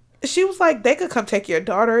 She was like, they could come take your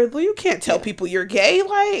daughter. You can't tell people you're gay.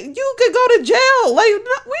 Like, you could go to jail. Like,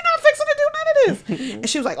 we're not fixing to do none of this. And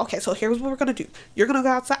she was like, okay, so here's what we're going to do. You're going to go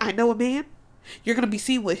outside. I know a man. You're going to be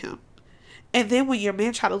seen with him. And then when your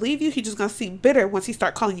man try to leave you, he's just going to seem bitter once he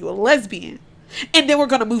start calling you a lesbian. And then we're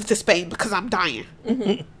going to move to Spain because I'm dying.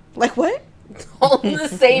 Mm-hmm. Like, what? All in the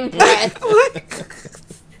same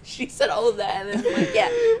breath. She said all of that. And then, like,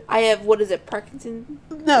 yeah, I have, what is it, Parkinson's?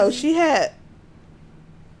 No, she had,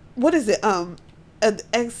 what is it? An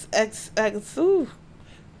ooh.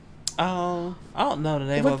 I don't know the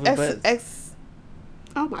name of it, but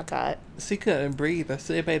oh my God. she couldn't breathe. I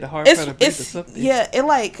said it made it hard for her to breathe or something. Yeah, it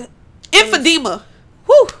like, emphysema.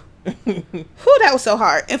 Whew. Whew, that was so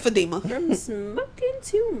hard. Emphysema. From smoking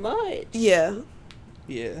too much. Yeah.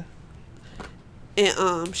 Yeah.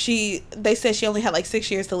 And they said she only had like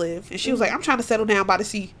 6 years to live. And she was like, I'm trying to settle down by the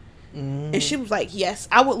sea. Mm. And she was like, yes,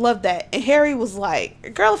 I would love that. And Harry was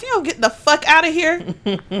like, girl, if you don't get the fuck out of here,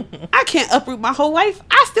 I can't uproot my whole life.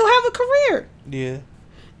 I still have a career. Yeah.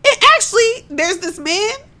 And actually, there's this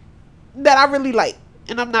man that I really like.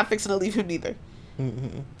 And I'm not fixing to leave him neither.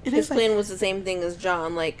 Mm-hmm. And His like, plan was the same thing as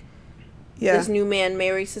John. Like, yeah. this new man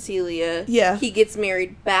marries Cecilia. Yeah. He gets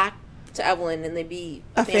married back to Evelyn and they be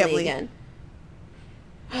a family again.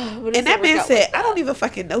 And that man said, I don't even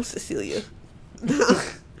fucking know Cecilia.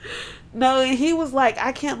 No, and he was like,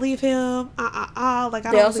 I can't leave him. Like,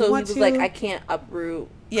 I don't really want to. He was like, I can't uproot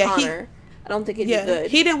Connor. I don't think it'd be good.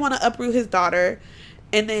 He didn't want to uproot his daughter.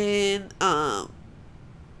 And then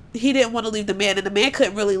he didn't want to leave the man. And the man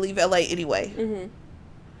couldn't really leave LA anyway.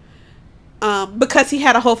 Mm-hmm. Because he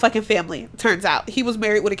had a whole fucking family, turns out. He was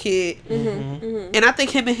married with a kid. Mm-hmm. Mm-hmm. And I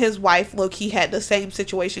think him and his wife, low-key, had the same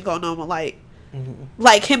situation going on with,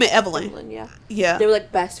 like him and Evelyn. Yeah. Yeah. They were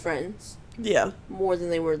like best friends. Yeah. More than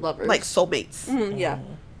they were lovers. Like soulmates. Mm-hmm, yeah.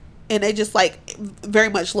 And they just like very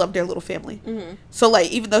much loved their little family. Mm-hmm. So like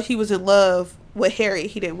even though he was in love with Harry,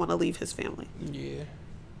 he didn't want to leave his family. Yeah.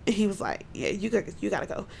 And he was like, yeah, you gotta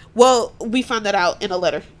go. Well, we found that out in a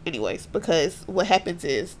letter anyways, because what happens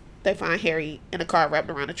is they find Harry in a car wrapped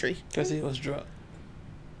around a tree. Because he was drunk.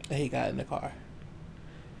 And he got in the car.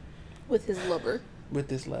 With his lover. With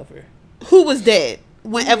this lover. Who was dead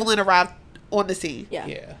when Evelyn arrived on the scene. Yeah.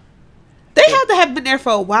 Yeah. They had to have been there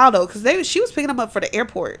for a while though, because she was picking them up for the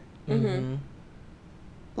airport. Mm-hmm.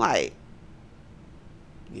 Like.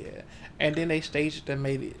 Yeah. And then they staged it and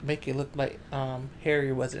make it look like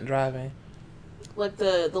Harry wasn't driving. Like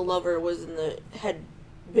the lover had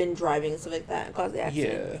been driving and stuff like that and caused the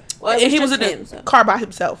accident. Yeah. Well, and he was in the car by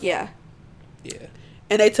himself. Yeah. Yeah.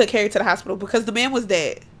 And they took Harry to the hospital because the man was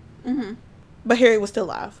dead. Mm-hmm. But Harry was still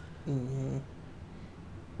alive. Mm-hmm.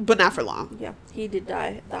 But not for long. Yeah. He did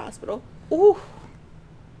die at the hospital. Ooh.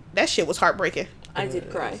 That shit was heartbreaking. I did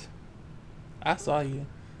cry. I saw you.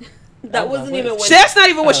 That wasn't even when... That's not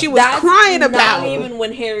even what she was crying about. Not even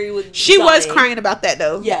when Harry was She dying. was crying about that,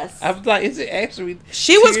 though. Yes. I was like, is it actually...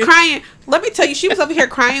 She was crying. Let me tell you, she was over here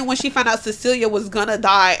crying when she found out Cecilia was gonna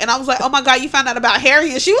die. And I was like, oh my God, you found out about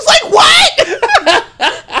Harry? And she was like, what?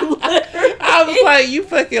 I was like, you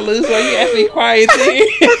fucking loser. You actually crying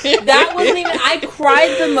too. That wasn't even... I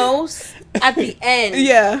cried the most at the end.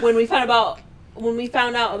 Yeah. When we found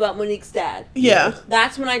out about Monique's dad. Yeah.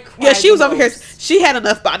 That's when I cried. Yeah, she was over here. She had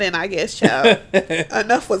enough by then, I guess, child.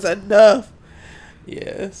 Enough was enough.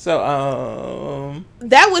 Yeah. So,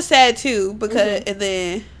 that was sad too, because, and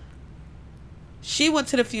then she went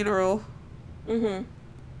to the funeral. Mm-hmm.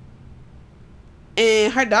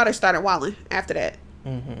 And her daughter started wilding after that.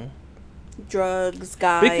 Mm-hmm. Drugs,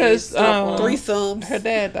 guys. Because threesomes. Her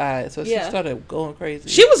dad died, so she started going crazy.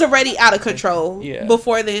 She was already out of control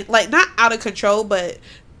before then. Like, not out of control, but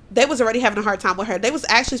they was already having a hard time with her. They was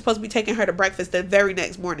actually supposed to be taking her to breakfast the very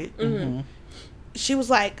next morning. Mm-hmm. She was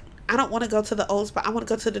like, I don't want to go to the old spot. I want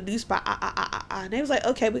to go to the new spot. And they was like,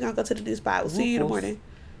 okay, we're going to go to the new spot. We'll see you in the morning.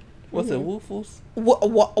 What's it, Woofles?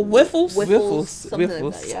 Wiffles? Wiffles. Something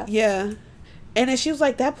like that, yeah. And then she was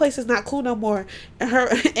like, that place is not cool no more. And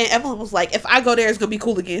Evelyn was like, if I go there, it's going to be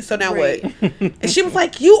cool again. So now what? And she was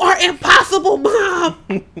like, you are impossible,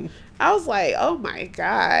 Mom. I was like, oh my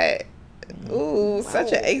God. Ooh,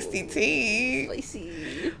 such an angsty teen.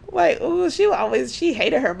 Spicy. Like, ooh, she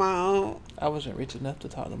hated her mom. I wasn't rich enough to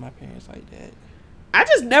talk to my parents like that. I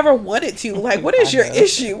just never wanted to. Like, what is your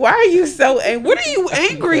issue? Why are you so angry? What are you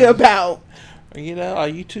angry about? You know, are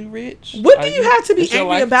you too rich? What do you have to be is your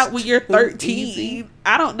angry life about when you're too 13? easy?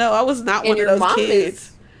 I don't know. I was not And one of your those mom kids.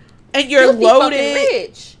 is And you're filthy fucking loaded.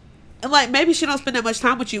 rich. And like maybe she don't spend that much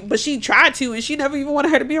time with you, but she tried to, and she never even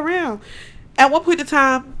wanted her to be around. At one point in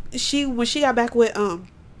time, when she got back with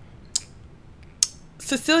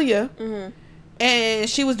Cecilia, and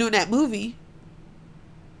she was doing that movie,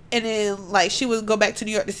 and then like she would go back to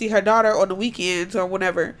New York to see her daughter on the weekends or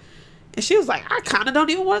whatever, and she was like, I kind of don't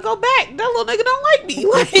even want to go back. That little nigga don't like me.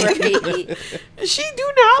 Like, she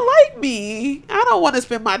do not like me. I don't want to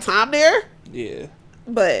spend my time there. Yeah.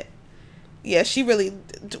 But yeah, she really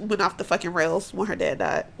went off the fucking rails when her dad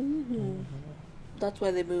died. That's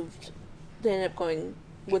why they moved. They ended up going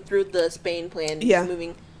through the Spain plan. Yeah.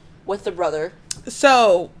 Moving with the brother.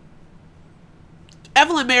 So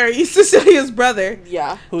Evelyn married Cecilia's brother.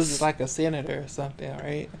 Yeah. Who's like a senator or something,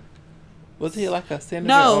 right? Was he like a senator?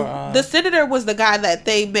 No, or, the senator was the guy that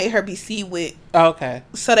they made her be seen with, Oh, okay.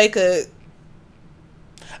 so they could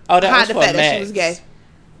Oh, that hide was the for fact that Max. she was gay.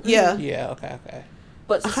 Yeah. Yeah. Okay.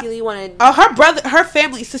 But Cecilia wanted. Her brother, her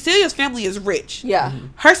family, Cecilia's family is rich. Yeah.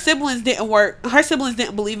 Her siblings didn't work. Her siblings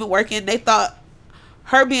didn't believe in working. They thought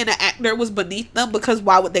her being an actor was beneath them because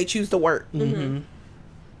why would they choose to work? But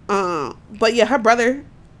yeah, her brother,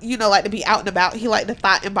 liked to be out and about. He liked to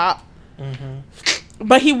thought and bop.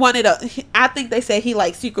 But he wanted I think they said he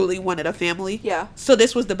secretly wanted a family. Yeah. So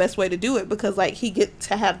this was the best way to do it because he get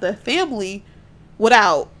to have the family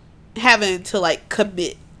without having to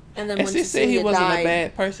commit. And then And when she said Cecilia he wasn't died, a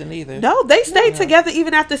bad person either. No, they stayed together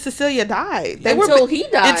even after Cecilia died. Until he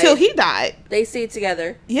died. They stayed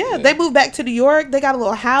together. Yeah, they moved back to New York. They got a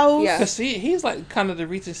little house. Yeah. Cause he's kind of the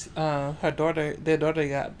reason their daughter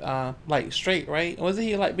got straight, right? Wasn't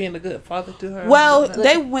he being a good father to her? Well,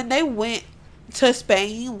 when they went to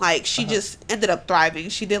Spain, she just ended up thriving.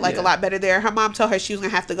 She did a lot better there. Her mom told her she was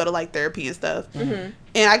gonna have to go to therapy and stuff.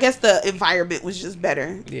 And I guess the environment was just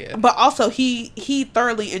better. Yeah. But also he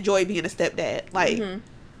thoroughly enjoyed being a stepdad.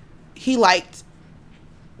 He liked.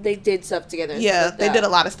 They did stuff together. Yeah, they did a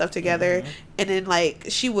lot of stuff together. And then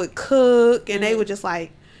she would cook and they would just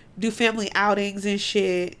do family outings and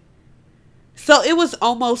shit. So it was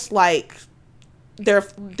almost like their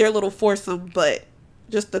little foursome, but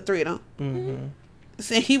just the three of them.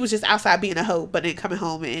 So he was just outside being a hoe, but then coming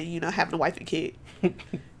home and having a wife and kid. And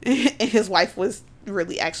his wife was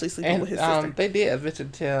really actually sleeping with his sister. They did eventually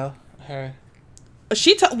tell her.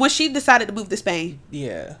 When she decided to move to Spain.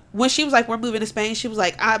 Yeah. When she was like, we're moving to Spain, she was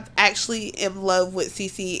like, I actually in love with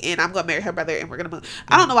Cece and I'm gonna marry her brother and we're gonna move.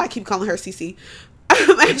 I don't know why I keep calling her Cece.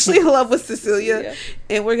 I'm actually in love with Cecilia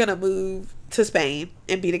and we're gonna move to Spain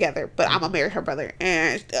and be together, but I'm gonna marry her brother.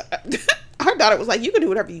 And her daughter was like, you can do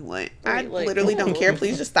whatever you want. I literally don't care.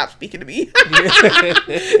 Please just stop speaking to me.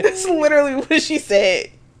 That's literally what she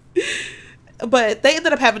said. But they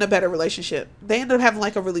ended up having a better relationship. They ended up having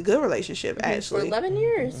a really good relationship, actually. For 11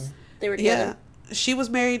 years. They were together. Yeah. She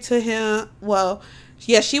was married to him. Well,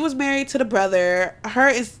 yeah, she was married to the brother.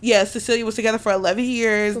 Cecilia was together for 11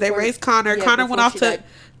 years. They raised Connor. Yeah, Connor went off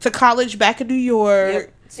to college back in New York.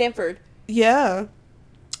 Yep. Stanford. Yeah.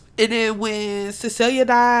 And then when Cecilia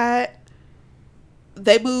died,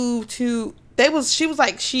 they moved to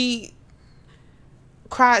she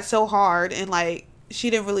cried so hard and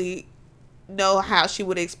she didn't really know how she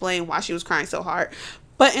would explain why she was crying so hard.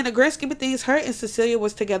 But in the grand scheme of things, her and Cecilia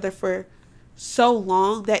was together for so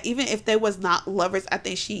long that even if they was not lovers, I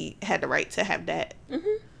think she had the right to have that.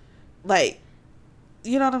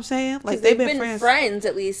 You know what I'm saying? They've been friends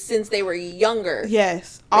at least since they were younger.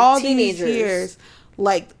 Yes. All teenagers. these years.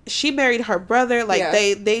 She married her brother.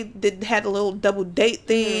 They had a little double date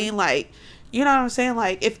thing. You know what I'm saying?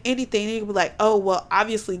 If anything, you could be oh, well,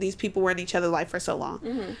 obviously these people were in each other's life for so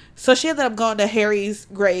long. So she ended up going to Harry's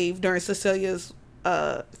grave during Cecilia's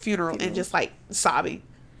funeral and just sobbing.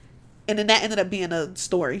 And then that ended up being a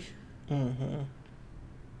story. And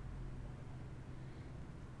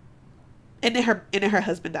then her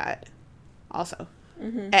husband died also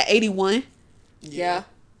at 81. Yeah.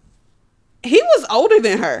 He was older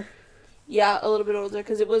than her. Yeah, a little bit older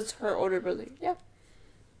because it was her older brother. Yeah.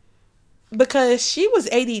 Because she was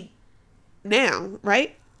 80 now,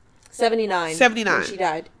 right? 79. 79. When she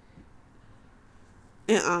died.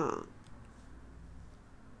 And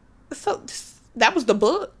so that was the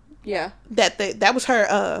book. Yeah. That was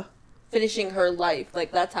her finishing her life.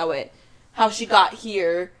 That's how she got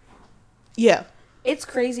here. Yeah. It's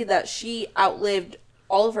crazy that she outlived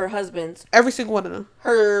all of her husbands. Every single one of them.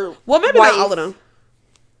 Her maybe wife, not all of them.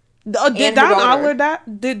 Did Don Oliver die?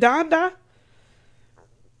 Did Don die?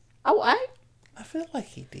 Oh, I feel like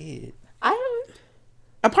he did. I don't.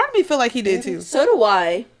 A part of me feel like he did too. So do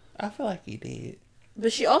I. I feel like he did.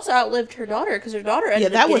 But she also outlived her daughter because her daughter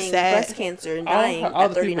ended that up was getting sad. breast cancer and dying all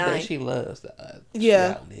at the people 39. that she loves,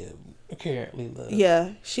 Yeah. she outlived, currently loves.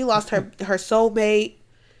 Yeah, she lost her soulmate.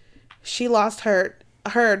 She lost her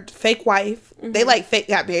fake wife. They like fake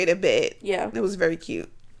got married in bed. Yeah. It was very cute.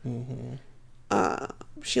 Mm-hmm.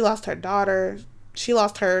 She lost her daughter. She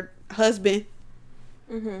lost her husband.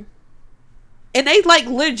 Mm-hmm. And they like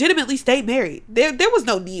legitimately stayed married. There was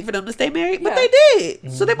no need for them to stay married, but Yeah. they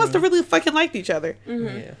did. So they must have really fucking liked each other.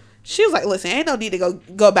 Mm-hmm. Yeah. She was like, "Listen, ain't no need to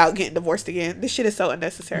go about getting divorced again. This shit is so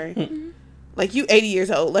unnecessary. Like, you 80 years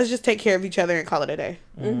old. Let's just take care of each other and call it a day."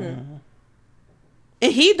 Mm-hmm.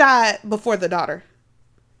 And he died before the daughter.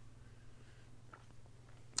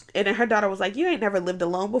 And then her daughter was like, "You ain't never lived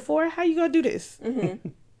alone before. How you gonna do this?" Mm-hmm.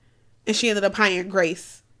 And she ended up hiring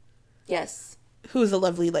Grace, Yes. who's a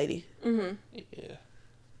lovely lady. Mm-hmm. Yeah.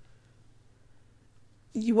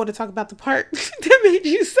 You want to talk about the part that made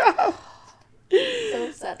you sob?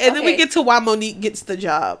 So sad. And then we Okay. get to why Monique gets the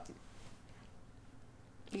job.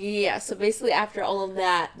 Yeah, so basically after all of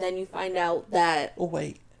that, then you find out that... Oh,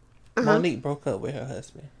 wait. Uh-huh. Monique broke up with her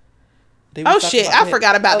husband. Did we Oh talk shit! about I that?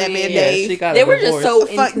 forgot about Oh, that man, yeah, she Dave. got They a were just divorce.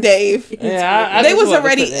 so... Fuck Dave. Yeah, I They just was wanted to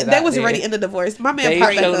already put that they out was there. already in the divorce. My man They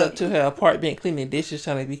popped back showed up. up to her apartment cleaning dishes,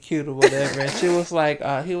 trying to be cute or whatever, and she was like,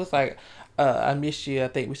 he was like, I miss you. I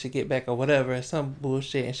think we should get back or whatever, and some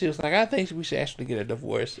bullshit. And she was like, I think we should actually get a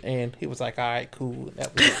divorce. And he was like, all right, cool.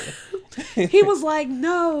 That was it. He was like,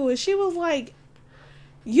 "No," and she was like,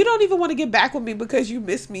 "You don't even want to get back with me because you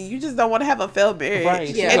miss me. You just don't want to have a failed marriage." Right.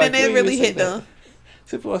 Yeah. And Like, then it you really even hit say that. them.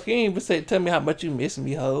 She was like, you ain't even say, tell me how much you miss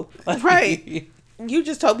me, ho. Like, Right. You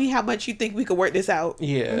just told me how much you think we could work this out.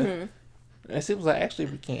 Yeah. Mm-hmm. And she was like, actually,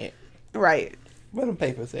 we can't. Right. Where them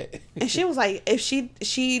papers at? And she was like, if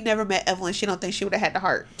she never met Evelyn, she don't think she would have had the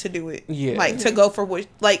heart to do it. Yeah. Like, to go for what,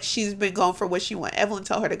 like, she's been going for what she want. Evelyn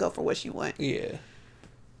told her to go for what she want. Yeah.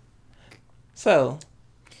 So,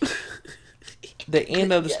 the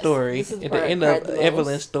end of the Yes, story, this is the at the part I end cried of the most.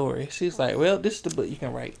 Evelyn's story, she's like, well, this is the book you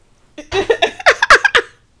can write.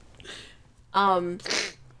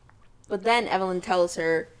 But then Evelyn tells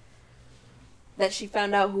her that she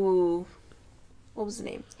found out who... What was the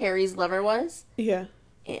name? Harry's lover was. Yeah.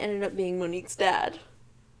 It ended up being Monique's dad.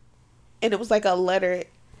 And it was like a letter.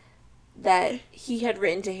 That he had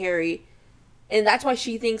written to Harry. And that's why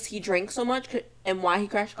she thinks he drank so much. And why he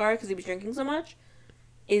crashed the car, because he was drinking so much.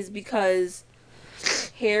 Is because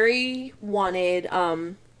Harry wanted...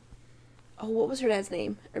 Oh, what was her dad's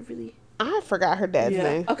name? I forgot her dad's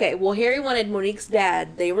name. Okay, well, Harry wanted Monique's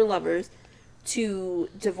dad, they were lovers, to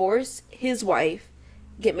divorce his wife,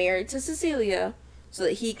 get married to Cecilia, so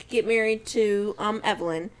that he could get married to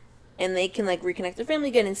Evelyn, and they can, like, reconnect their family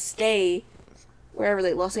again and stay wherever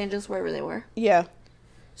Los Angeles, wherever they were. Yeah.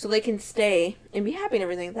 So they can stay and be happy and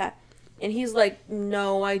everything like that. And he's like,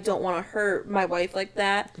 no, I don't want to hurt my wife like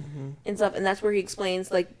that, and stuff. And that's where he explains,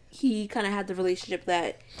 like, he kind of had the relationship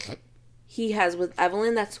that he has with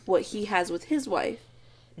Evelyn. That's what he has with his wife.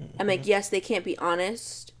 I'm like, yes, they can't be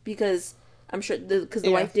honest because I'm sure because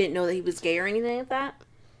the wife didn't know that he was gay or anything like that,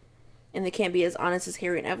 and they can't be as honest as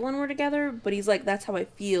Harry and Evelyn were together. But he's like, that's how I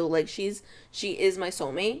feel. Like she is my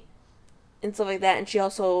soulmate and stuff like that. And he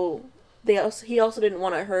also didn't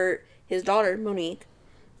want to hurt his daughter Monique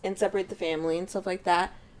and separate the family and stuff like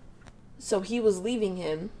that. So he was leaving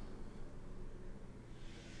him.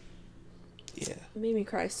 Yeah. It made me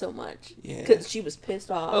cry so much. Yeah. Because she was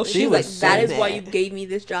pissed off. Oh, And she she's was like, so that is why mad. you gave me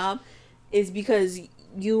this job. Is because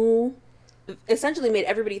you essentially made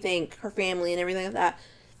everybody think, her family and everything like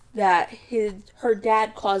that her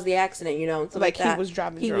dad caused the accident, you know, and stuff Like like that. he was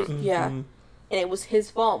driving He drunk. was, yeah. And it was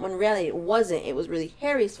his fault, when in reality it wasn't. It was really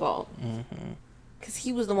Harry's fault. Because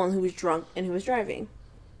he was the one who was drunk and who was driving.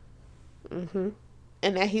 And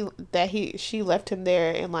she left him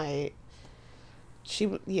there, and like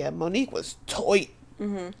Monique was toy.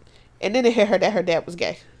 And then it hit her that her dad was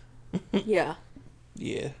gay. Yeah.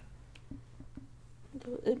 Yeah.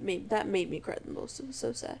 That made me cry the most. It was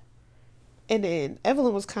so sad. And then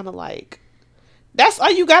Evelyn was kind of like, "That's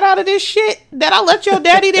all you got out of this shit? That I left your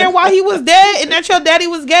daddy there while he was dead, and that your daddy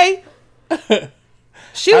was gay?"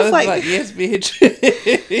 She was like, yes, bitch.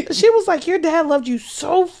 she was like, "Your dad loved you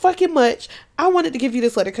so fucking much. I wanted to give you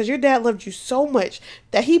this letter because your dad loved you so much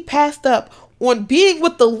that he passed up on being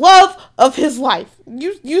with the love of his life."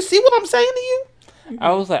 You see what I'm saying to you?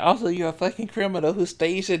 I was like, also, you're a fucking criminal who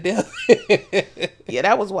staged your death. Yeah,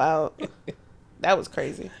 that was wild. That was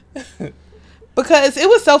crazy. Because it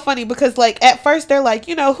was so funny because, like, at first they're like,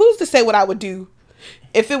 you know, who's to say what I would do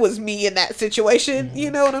if it was me in that situation. Mm-hmm.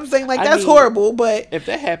 You know what I'm saying? Like, I that's mean, horrible, but if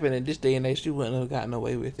that happened in this day and age, she wouldn't have gotten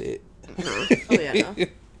away with it. Oh yeah, no.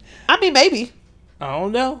 I mean, maybe. I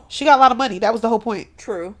don't know. She got a lot of money. That was the whole point.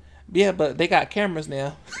 True. Yeah, but they got cameras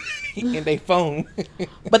now in their phone.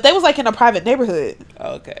 But they was like in a private neighborhood.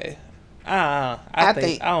 Okay. I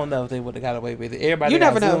think I don't know if they would have got away with it. Everybody You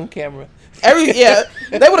got never a know. Zoom camera. Yeah,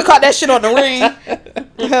 they would have caught that shit on the ring.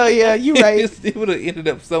 Hell yeah, you right. It would have ended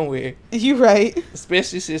up somewhere. You right.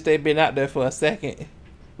 Especially since they've been out there for a second.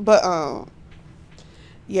 But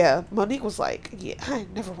yeah, Monique was like, yeah, I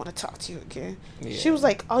never want to talk to you again. Yeah. She was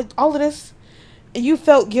like, all of this, and you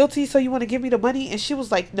felt guilty, so you want to give me the money? And she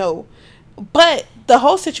was like, no. But the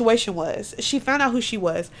whole situation was, she found out who she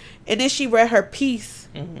was, and then she read her piece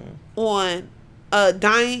on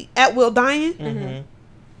dying, at will dying. Mm-hmm.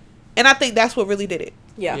 And I think that's what really did it.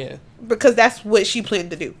 Yeah. Because that's what she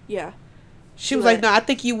planned to do. Yeah. She was like, no, I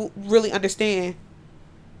think you really understand,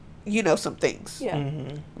 you know, some things. Yeah.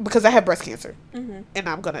 Mm-hmm. Because I have breast cancer. Mm-hmm. And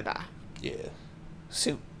I'm going to die. Yeah.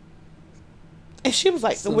 Shoot. And she was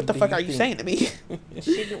like, So what the do fuck you are you think- saying to me?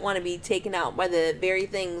 She didn't want to be taken out by the very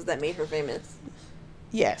things that made her famous.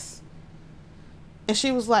 Yes. And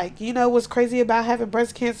she was like, you know what's crazy about having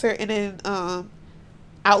breast cancer and then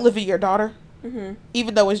outliving your daughter? Mm-hmm.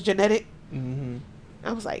 Even though it's genetic? Mm-hmm.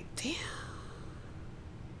 I was like, damn.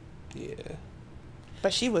 Yeah.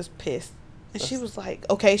 But she was pissed. And she was like,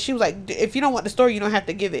 okay. She was like, if you don't want the story, you don't have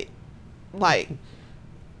to give it. Like,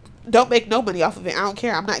 don't make no money off of it. I don't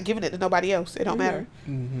care. I'm not giving it to nobody else. It don't matter.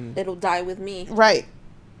 Mm-hmm. It'll die with me. Right.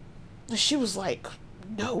 And she was like,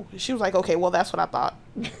 no. She was like, okay, well, that's what I thought.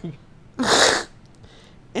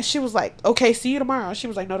 And she was like, okay, see you tomorrow. She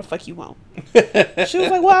was like, no, the fuck you won't. She was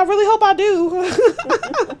like, well, I really hope I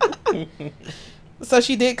do. So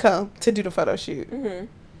she did come to do the photo shoot. Mm-hmm.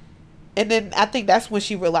 And then I think that's when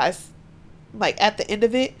she realized, like, at the end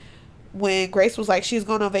of it, when Grace was like, she's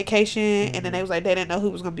going on vacation, and then they was like, they didn't know who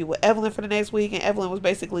was going to be with Evelyn for the next week, and Evelyn was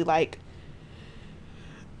basically like,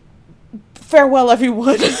 farewell,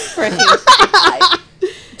 everyone. Bye.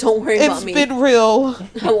 Don't worry about me. It's been real.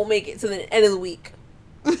 I won't make it to the end of the week.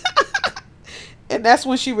 And that's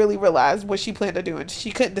when she really realized what she planned to do, and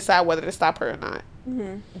she couldn't decide whether to stop her or not.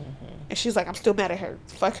 Mm-hmm. And she's like, I'm still mad at her.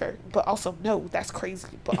 Fuck her. But also, no, that's crazy.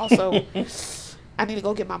 But also, I need to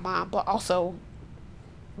go get my mom. But also,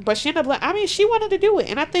 but she ended up like, I mean, she wanted to do it.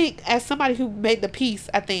 And I think as somebody who made the piece,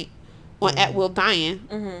 I think, on At Will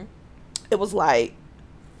Dying, it was like,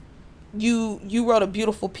 you wrote a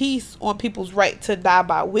beautiful piece on people's right to die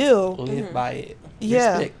by will. Live by it.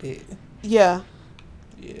 Yeah. Respect it. Yeah.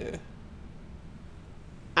 Yeah.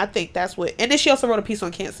 I think that's what. And then she also wrote a piece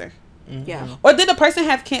on cancer. Mm-hmm. Yeah. Or did the person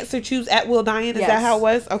have cancer choose at will dying? Is that Yes. how it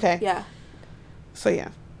was? Okay. Yeah. So yeah.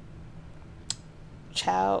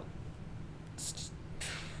 Child.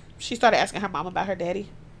 She started asking her mom about her daddy.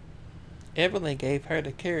 Evelyn gave her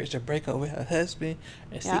the courage to break up with her husband,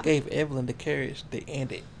 and Yeah. she gave Evelyn the courage to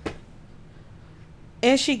end it.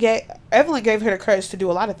 And Evelyn gave her the courage to do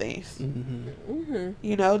a lot of things. Mm-hmm. Mm-hmm.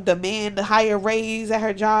 You know, demand the higher raise at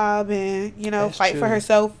her job and, you know, That's fight for true.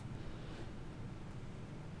 herself.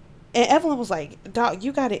 And Evelyn was like, dog,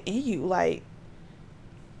 you got it in you, like,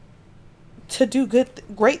 to do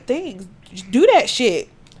great things. Do that shit.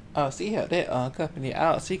 Oh, see how that company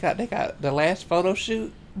out. They got the last photo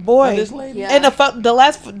shoot. Boy. Of this lady. Yeah. And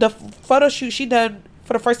the photo shoot she done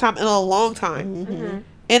for the first time in a long time. Mm-hmm.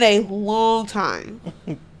 In a long time.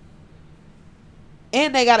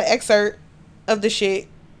 And they got an excerpt of the shit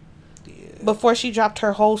Yeah. before she dropped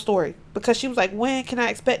her whole story. Because she was like, when can I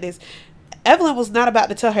expect this? Evelyn was not about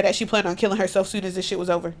to tell her that she planned on killing herself soon as this shit was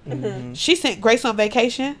over. Mm-hmm. She sent Grace on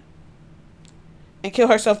vacation and killed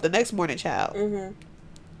herself the next morning, child. Mm-hmm.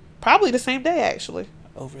 Probably the same day, actually.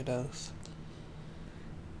 Overdose.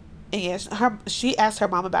 And yes, she asked her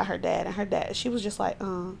mom about her dad, and her dad, she was just like,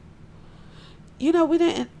 you know,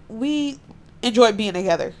 we enjoyed being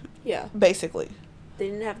together, Yeah. basically. They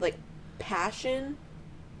didn't have like passion,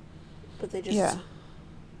 but they just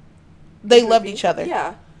They enjoyed loved being- each other.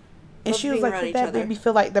 Yeah. And Loved she was being like, around "Your each dad other." made me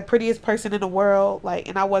feel like the prettiest person in the world, like,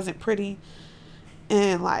 and I wasn't pretty,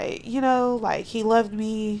 and like, you know, like he loved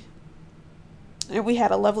me, and we had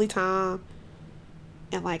a lovely time,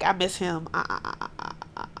 and like I miss him."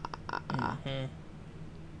 Mm-hmm.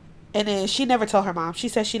 And then she never told her mom. She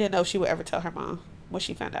said she didn't know she would ever tell her mom when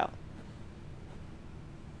she found out.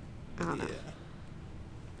 I don't know.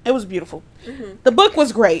 It was beautiful. Mm-hmm. The book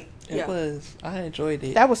was great. It Yeah. was. I enjoyed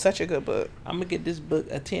it. That was such a good book. I'm gonna get this book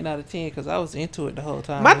a 10 out of 10 because I was into it the whole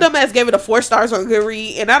time. My dumbass gave it a 4 stars on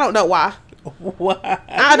Goodreads, and I don't know why. Why?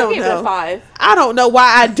 I don't gave it a know. 5. I don't know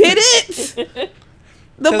why I did it.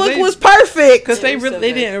 The book they- was perfect. Because they It was really so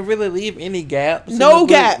they good. didn't really leave any gaps. in No the book,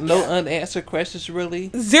 gaps. No unanswered questions,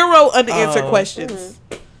 really. Zero unanswered Oh. questions.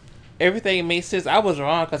 Everything made sense. I was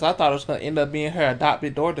wrong because I thought it was going to end up being her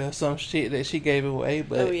adopted daughter or some shit that she gave away.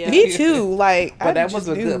 But Oh, yeah. Me too. Like, But I that just was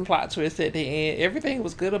a knew. good plot twist at the end. Everything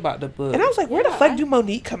was good about the book. And I was like, where the Yeah, fuck I- do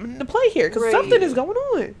Monique come into play here? Because Right. something is going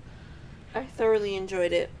on. I thoroughly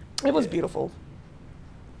enjoyed it. It was beautiful.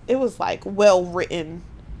 It was like well written,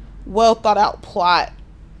 well thought out plot.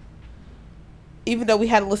 Even though we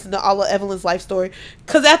had to listen to all of Evelyn's life story.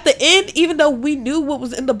 Because at the end, even though we knew what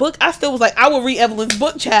was in the book, I still was like, I will read Evelyn's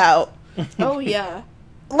book, child. Oh, yeah.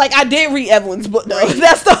 Like, I did read Evelyn's book, though. Right.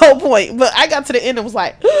 That's the whole point. But I got to the end and was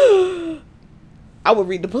like, I would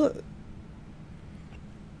read the book.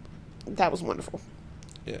 That was wonderful.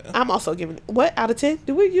 Yeah. I'm also giving it, what, out of 10?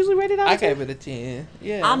 Do we usually rate it out I of 10? gave it a 10.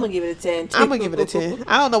 Yeah. I'm going to give it a 10. I'm going to give it a 10.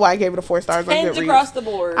 I don't know why I gave it a 4 stars on 10s Goodreads. across the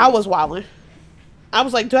board. I was wilding. I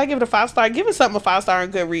was like, do I give it a 5 star? Giving something a 5 star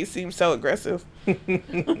on Goodreads seems so aggressive.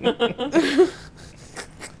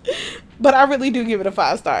 But I really do give it a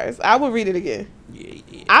 5 stars. I would read it again. Yeah.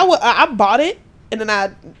 I bought it and then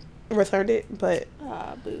I returned it, but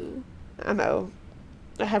Ah, boo. I know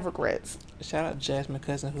I have regrets. Shout out to Jasmine's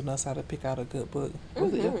cousin who knows how to pick out a good book.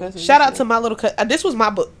 Was it your cousin? Shout out to my little this was my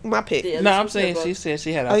book, my pick. Yeah. No, this I'm was her saying book. she said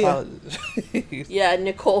she had Oh, yeah. apologies. Yeah,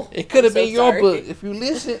 Nicole. It could have I'm so been your sorry. book if you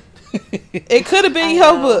listened. It could have been I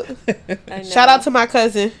your know. book. I know. Shout out to my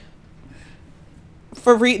cousin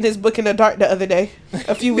for reading this book in the dark the other day,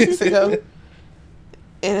 a few weeks ago.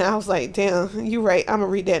 And I was like, damn, you right. I'm going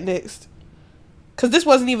to read that next. Because this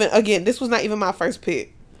was not even my first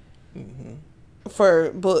pick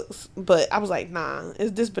for books. But I was like, nah,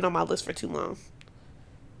 this been on my list for too long.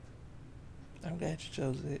 I'm glad you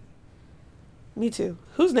chose it. Me too.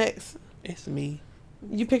 Who's next? It's me.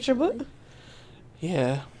 You picked your book?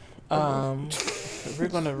 Yeah. We're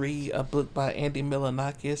gonna read a book by Andy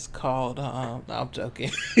Milonakis called no, I'm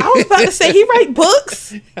joking. I was about to say, he write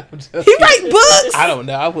books? I'm joking. He write books? I don't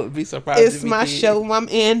know. I wouldn't be surprised. It's if he my did. show. I'm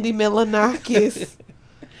Andy Milonakis.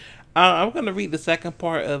 I'm gonna read the second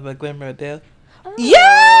part of A Glimmer of Death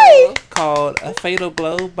Yay! called A Fatal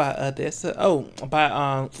Blow by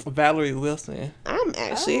by Valerie Wilson. I'm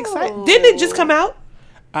actually excited. Didn't it just come out?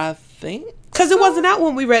 I think Because it wasn't out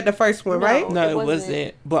when we read the first one, No. right? no, it it wasn't.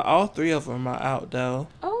 wasn't. But all three of them are out though.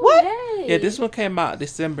 Oh, What? Yay. Yeah, this one came out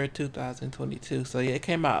December 2022. So yeah, it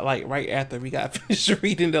came out like right after we got finished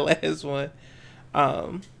reading the last one.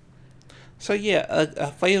 So yeah, a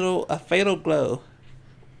fatal glow.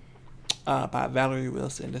 By Valerie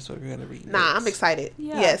Wilson. That's what we're gonna read. Nah, I'm next. excited.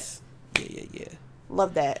 Yeah. Yes. Yeah.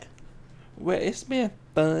 Love that. Well, it's been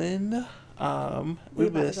fun. We We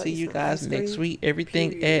about will to go see eat you some guys ice next cream. week.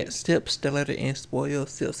 Everything Period. at Sips, the letter and spoils,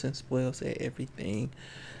 Sips and spoils at everything.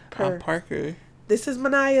 I'm Parker. This is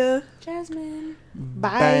Manaya. Jasmine.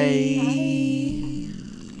 Bye.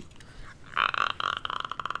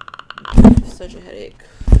 Such a headache.